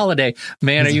Doc Holliday,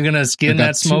 man, are you going to skin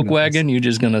that smoke wagon? You're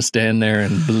just going to stand there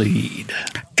and bleed.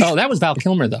 Oh, that was Val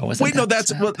Kilmer, though, wasn't it? Wait, no,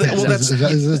 that's Val Kilmer.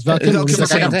 He's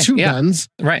like, I have two guns,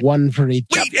 right? One for each.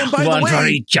 Wait, and by the way, for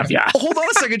each of you. Hold on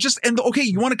a second. Okay,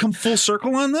 you want to come full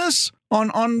circle on this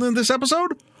on this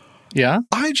episode? Yeah,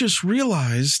 I just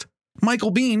realized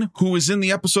Michael Biehn, who was in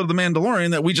the episode of The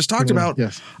Mandalorian that we just talked about.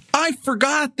 Yes, I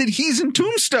forgot that he's in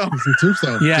Tombstone. He's in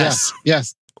Tombstone.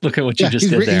 Yes. Look at what you just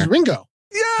did there. He's Ringo.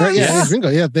 Yeah, right, he's Ringo.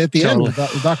 Yeah, at the end with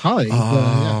Doc Holliday. It's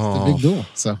a big duel.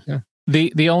 So yeah.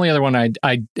 The only other one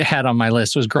I had on my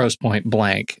list was Grosse Point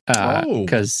Blank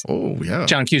because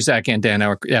John Cusack and Dan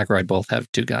Aykroyd both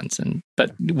have two guns,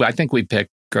 but I think we picked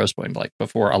Grosse Point Blank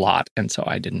before a lot, and so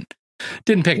I didn't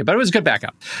pick it, but it was a good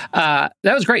backup. That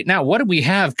was great. Now, what do we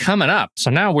have coming up?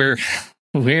 So now we're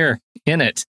in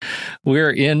it. We're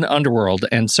in Underworld.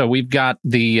 And so we've got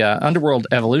the Underworld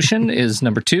Evolution is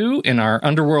number 2 in our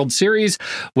Underworld series.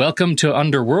 Welcome to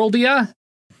Underworldia,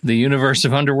 the universe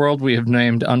of Underworld we have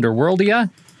named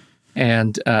Underworldia.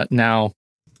 And now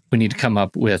we need to come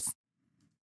up with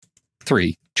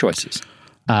 3 choices.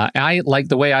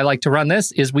 The way I like to run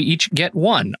this is we each get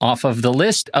 1 off of the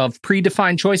list of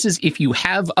predefined choices. If you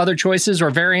have other choices or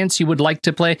variants you would like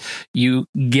to play, you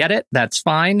get it. That's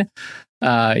fine.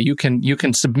 You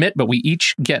can submit, but we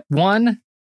each get 1,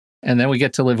 and then we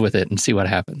get to live with it and see what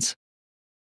happens.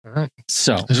 All right.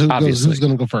 So obviously, who's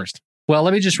going to go first? Well,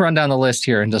 let me just run down the list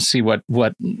here and just see what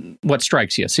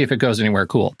strikes you. See if it goes anywhere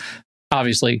cool.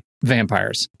 Obviously,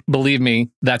 vampires. Believe me,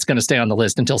 that's going to stay on the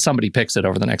list until somebody picks it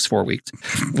over the next 4 weeks.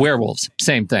 Werewolves,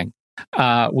 same thing.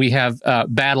 We have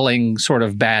battling sort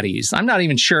of baddies. I'm not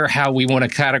even sure how we want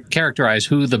to characterize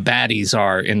who the baddies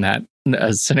are in that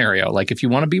scenario. Like, if you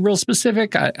want to be real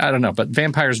specific, I don't know. But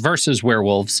vampires versus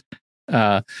werewolves.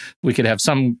 We could have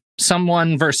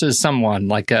someone versus someone.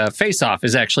 Like Face Off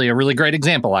is actually a really great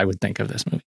example, I would think, of this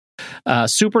movie.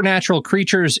 Supernatural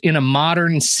creatures in a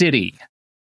modern city.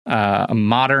 A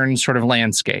modern sort of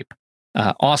landscape.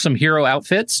 Awesome hero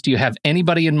outfits. Do you have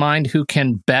anybody in mind who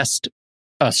can best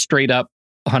a straight up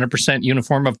 100%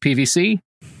 uniform of PVC?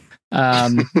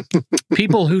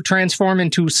 People who transform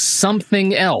into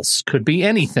something else. Could be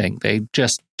anything. They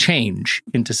just change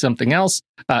into something else.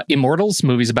 Immortals,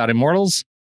 movies about immortals.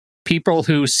 People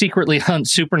who secretly hunt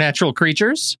supernatural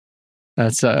creatures.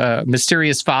 That's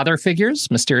mysterious father figures,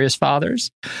 mysterious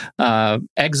fathers.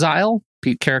 Exile,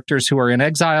 characters who are in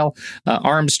exile.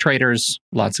 Arms traders,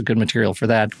 lots of good material for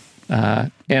that.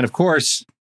 And of course,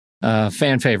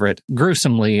 fan favorite,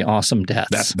 gruesomely awesome deaths.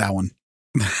 That's that one.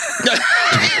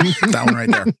 That one right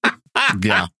there.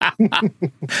 Yeah.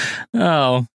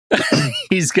 Oh,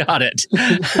 he's got it.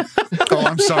 Oh,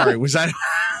 I'm sorry. Was that...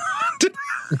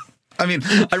 I mean,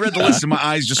 I read the list and my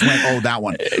eyes just went, oh, that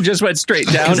one. It just went straight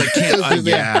down. I can't,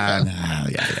 yeah.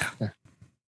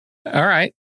 All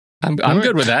right. I'm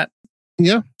good with that.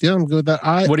 Yeah, I'm good with that.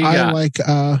 What do you got? I like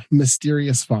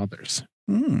Mysterious Fathers.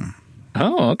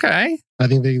 Oh, okay. I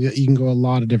think you can go a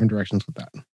lot of different directions with that.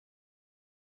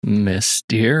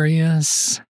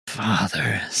 Mysterious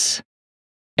Fathers.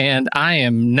 And I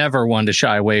am never one to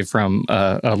shy away from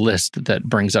a list that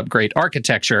brings up great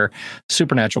architecture,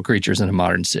 supernatural creatures in a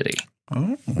modern city.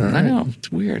 Oh, I know.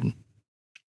 It's weird.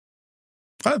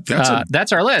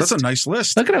 That's our list. That's a nice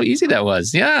list. Look at how easy that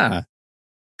was. Yeah.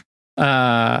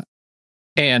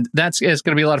 And it's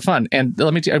going to be a lot of fun. And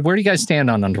let me tell you, where do you guys stand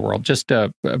on Underworld? Just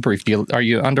a brief deal. Are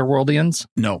you Underworldians?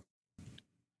 No.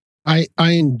 I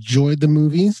enjoyed the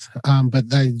movies,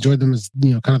 but I enjoyed them as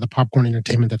kind of the popcorn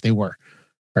entertainment that they were.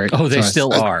 Right? Oh, they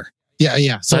still are.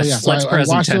 Yeah. So I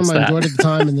watched them. I enjoyed it at the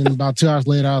time, and then about 2 hours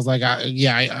later, I was like, I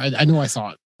knew I saw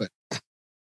it, but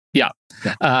yeah.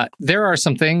 There are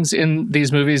some things in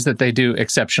these movies that they do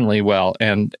exceptionally well,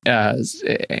 and as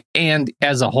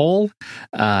a whole,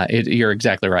 you're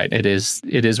exactly right. It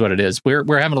is what it is.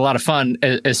 We're having a lot of fun,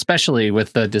 especially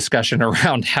with the discussion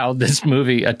around how this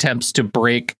movie attempts to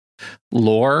break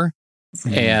lore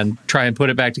and try and put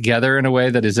it back together in a way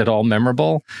that is at all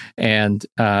memorable, and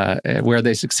where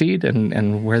they succeed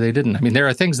and where they didn't. I mean, there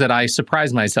are things that I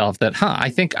surprise myself that, I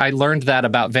think I learned that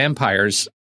about vampires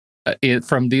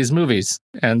from these movies,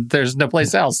 and there's no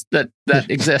place else that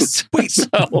exists. Wait,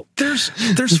 so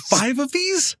there's 5 of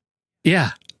these?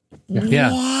 Yeah.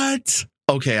 What?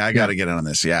 Okay, I got to get in on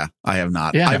this. Yeah, I have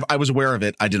not. Yeah. I was aware of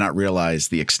it. I did not realize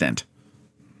the extent.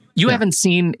 You haven't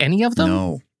seen any of them?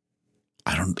 No.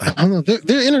 I don't know.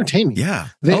 They're entertaining. Yeah.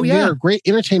 They're great,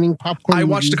 entertaining popcorn. I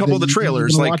watched a couple of the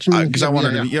trailers, because I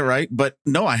wanted to. Yeah, right. But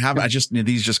no, I haven't.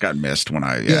 These just got missed when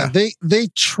I. Yeah. They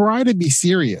try to be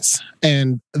serious,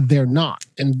 and they're not.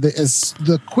 And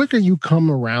the quicker you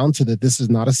come around to that this is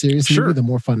not a serious movie, the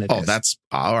more fun it is. Oh, that's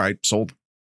all right. Sold.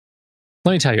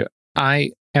 Let me tell you,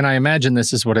 I imagine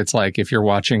this is what it's like if you're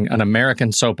watching an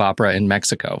American soap opera in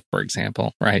Mexico, for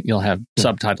example, right? You'll have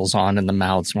subtitles on and the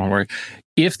mouths one word.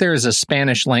 If there's a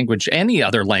Spanish language, any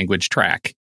other language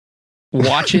track,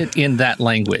 watch it in that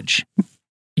language.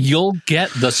 You'll get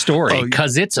the story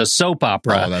because it's a soap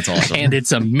opera. Oh, that's awesome. And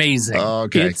it's amazing.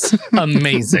 Okay. It's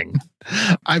amazing.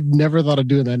 I've never thought of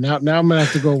doing that. Now I'm gonna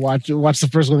have to go watch the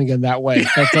first one again that way.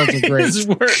 That sounds great.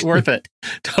 It's worth it.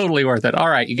 Totally worth it. All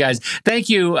right, you guys. Thank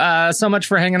you so much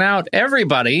for hanging out,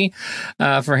 everybody,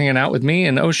 for hanging out with me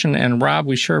and Ocean and Rob.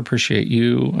 We sure appreciate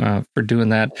you for doing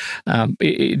that.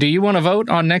 Do you want to vote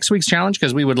on next week's challenge?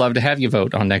 Because we would love to have you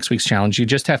vote on next week's challenge. You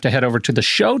just have to head over to the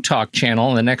Show Talk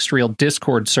channel in the Next Reel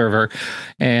Discord server,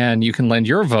 and you can lend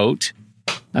your vote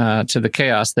to the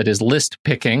chaos that is list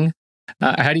picking.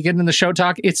 How do you get in the Show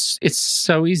Talk? It's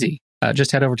so easy.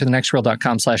 Just head over to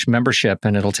thenextreel.com/membership,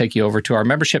 and it'll take you over to our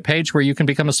membership page where you can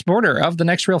become a supporter of the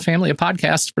Next Reel family of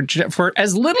podcasts for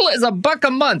as little as $1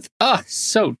 a month. Oh,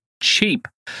 so cheap.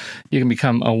 You can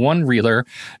become a one-reeler,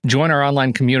 join our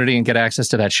online community, and get access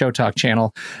to that Show Talk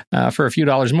channel. For a few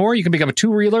dollars more, you can become a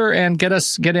two-reeler and get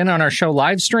in on our show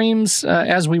live streams.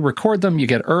 As we record them, you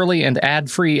get early and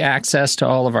ad-free access to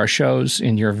all of our shows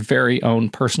in your very own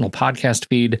personal podcast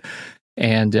feed.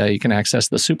 And you can access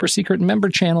the super secret member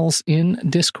channels in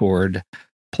Discord.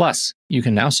 Plus, you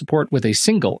can now support with a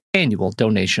single annual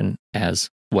donation as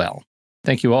well.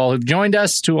 Thank you all who've joined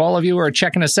us. To all of you who are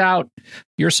checking us out,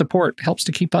 your support helps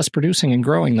to keep us producing and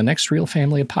growing the Next Reel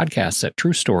family of podcasts at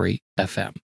True Story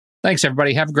FM. Thanks,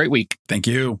 everybody. Have a great week. Thank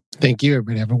you. Thank you,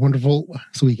 everybody. Have a wonderful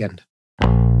weekend.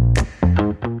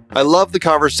 I love the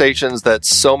conversations that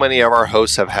so many of our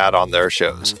hosts have had on their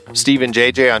shows. Steve and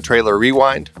JJ on Trailer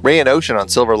Rewind, Ray and Ocean on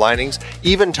Silver Linings,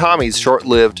 even Tommy's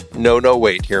short-lived No,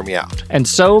 Wait, Hear Me Out. And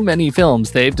so many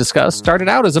films they've discussed started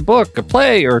out as a book, a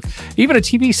play, or even a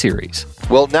TV series.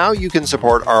 Well, now you can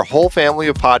support our whole family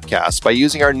of podcasts by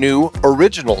using our new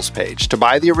Originals page to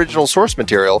buy the original source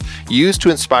material used to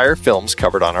inspire films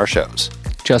covered on our shows.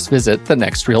 Just visit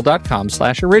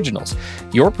thenextreel.com/originals.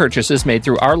 Your purchases made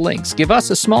through our links give us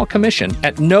a small commission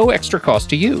at no extra cost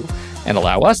to you and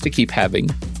allow us to keep having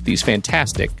these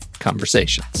fantastic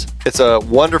conversations. It's a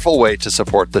wonderful way to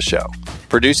support the show.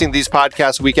 Producing these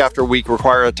podcasts week after week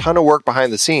require a ton of work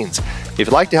behind the scenes. If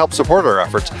you'd like to help support our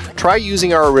efforts, try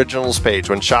using our Originals page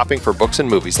when shopping for books and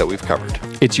movies that we've covered.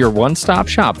 It's your one-stop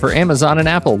shop for Amazon and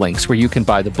Apple links where you can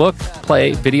buy the book,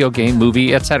 play, video game,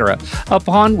 movie, etc.,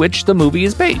 upon which the movie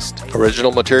is based.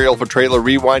 Original material for Trailer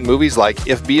Rewind movies like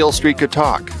If Beale Street Could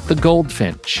Talk, The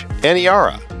Goldfinch,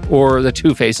 Aniara, or The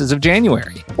Two Faces of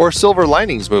January. Or Silver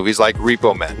Linings movies like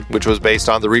Repo Men, which was based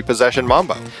on the Repossession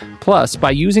Mambo. Plus,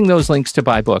 by using those links to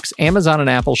buy books, Amazon and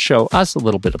Apple show us a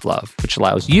little bit of love, which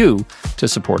allows you to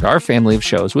support our family of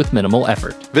shows with minimal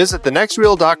effort. Visit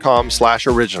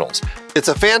thenextreel.com/originals. It's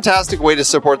a fantastic way to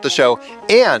support the show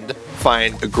and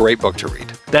find a great book to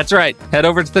read. That's right. Head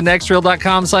over to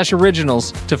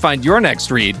thenextreel.com/originals to find your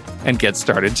next read and get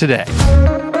started today.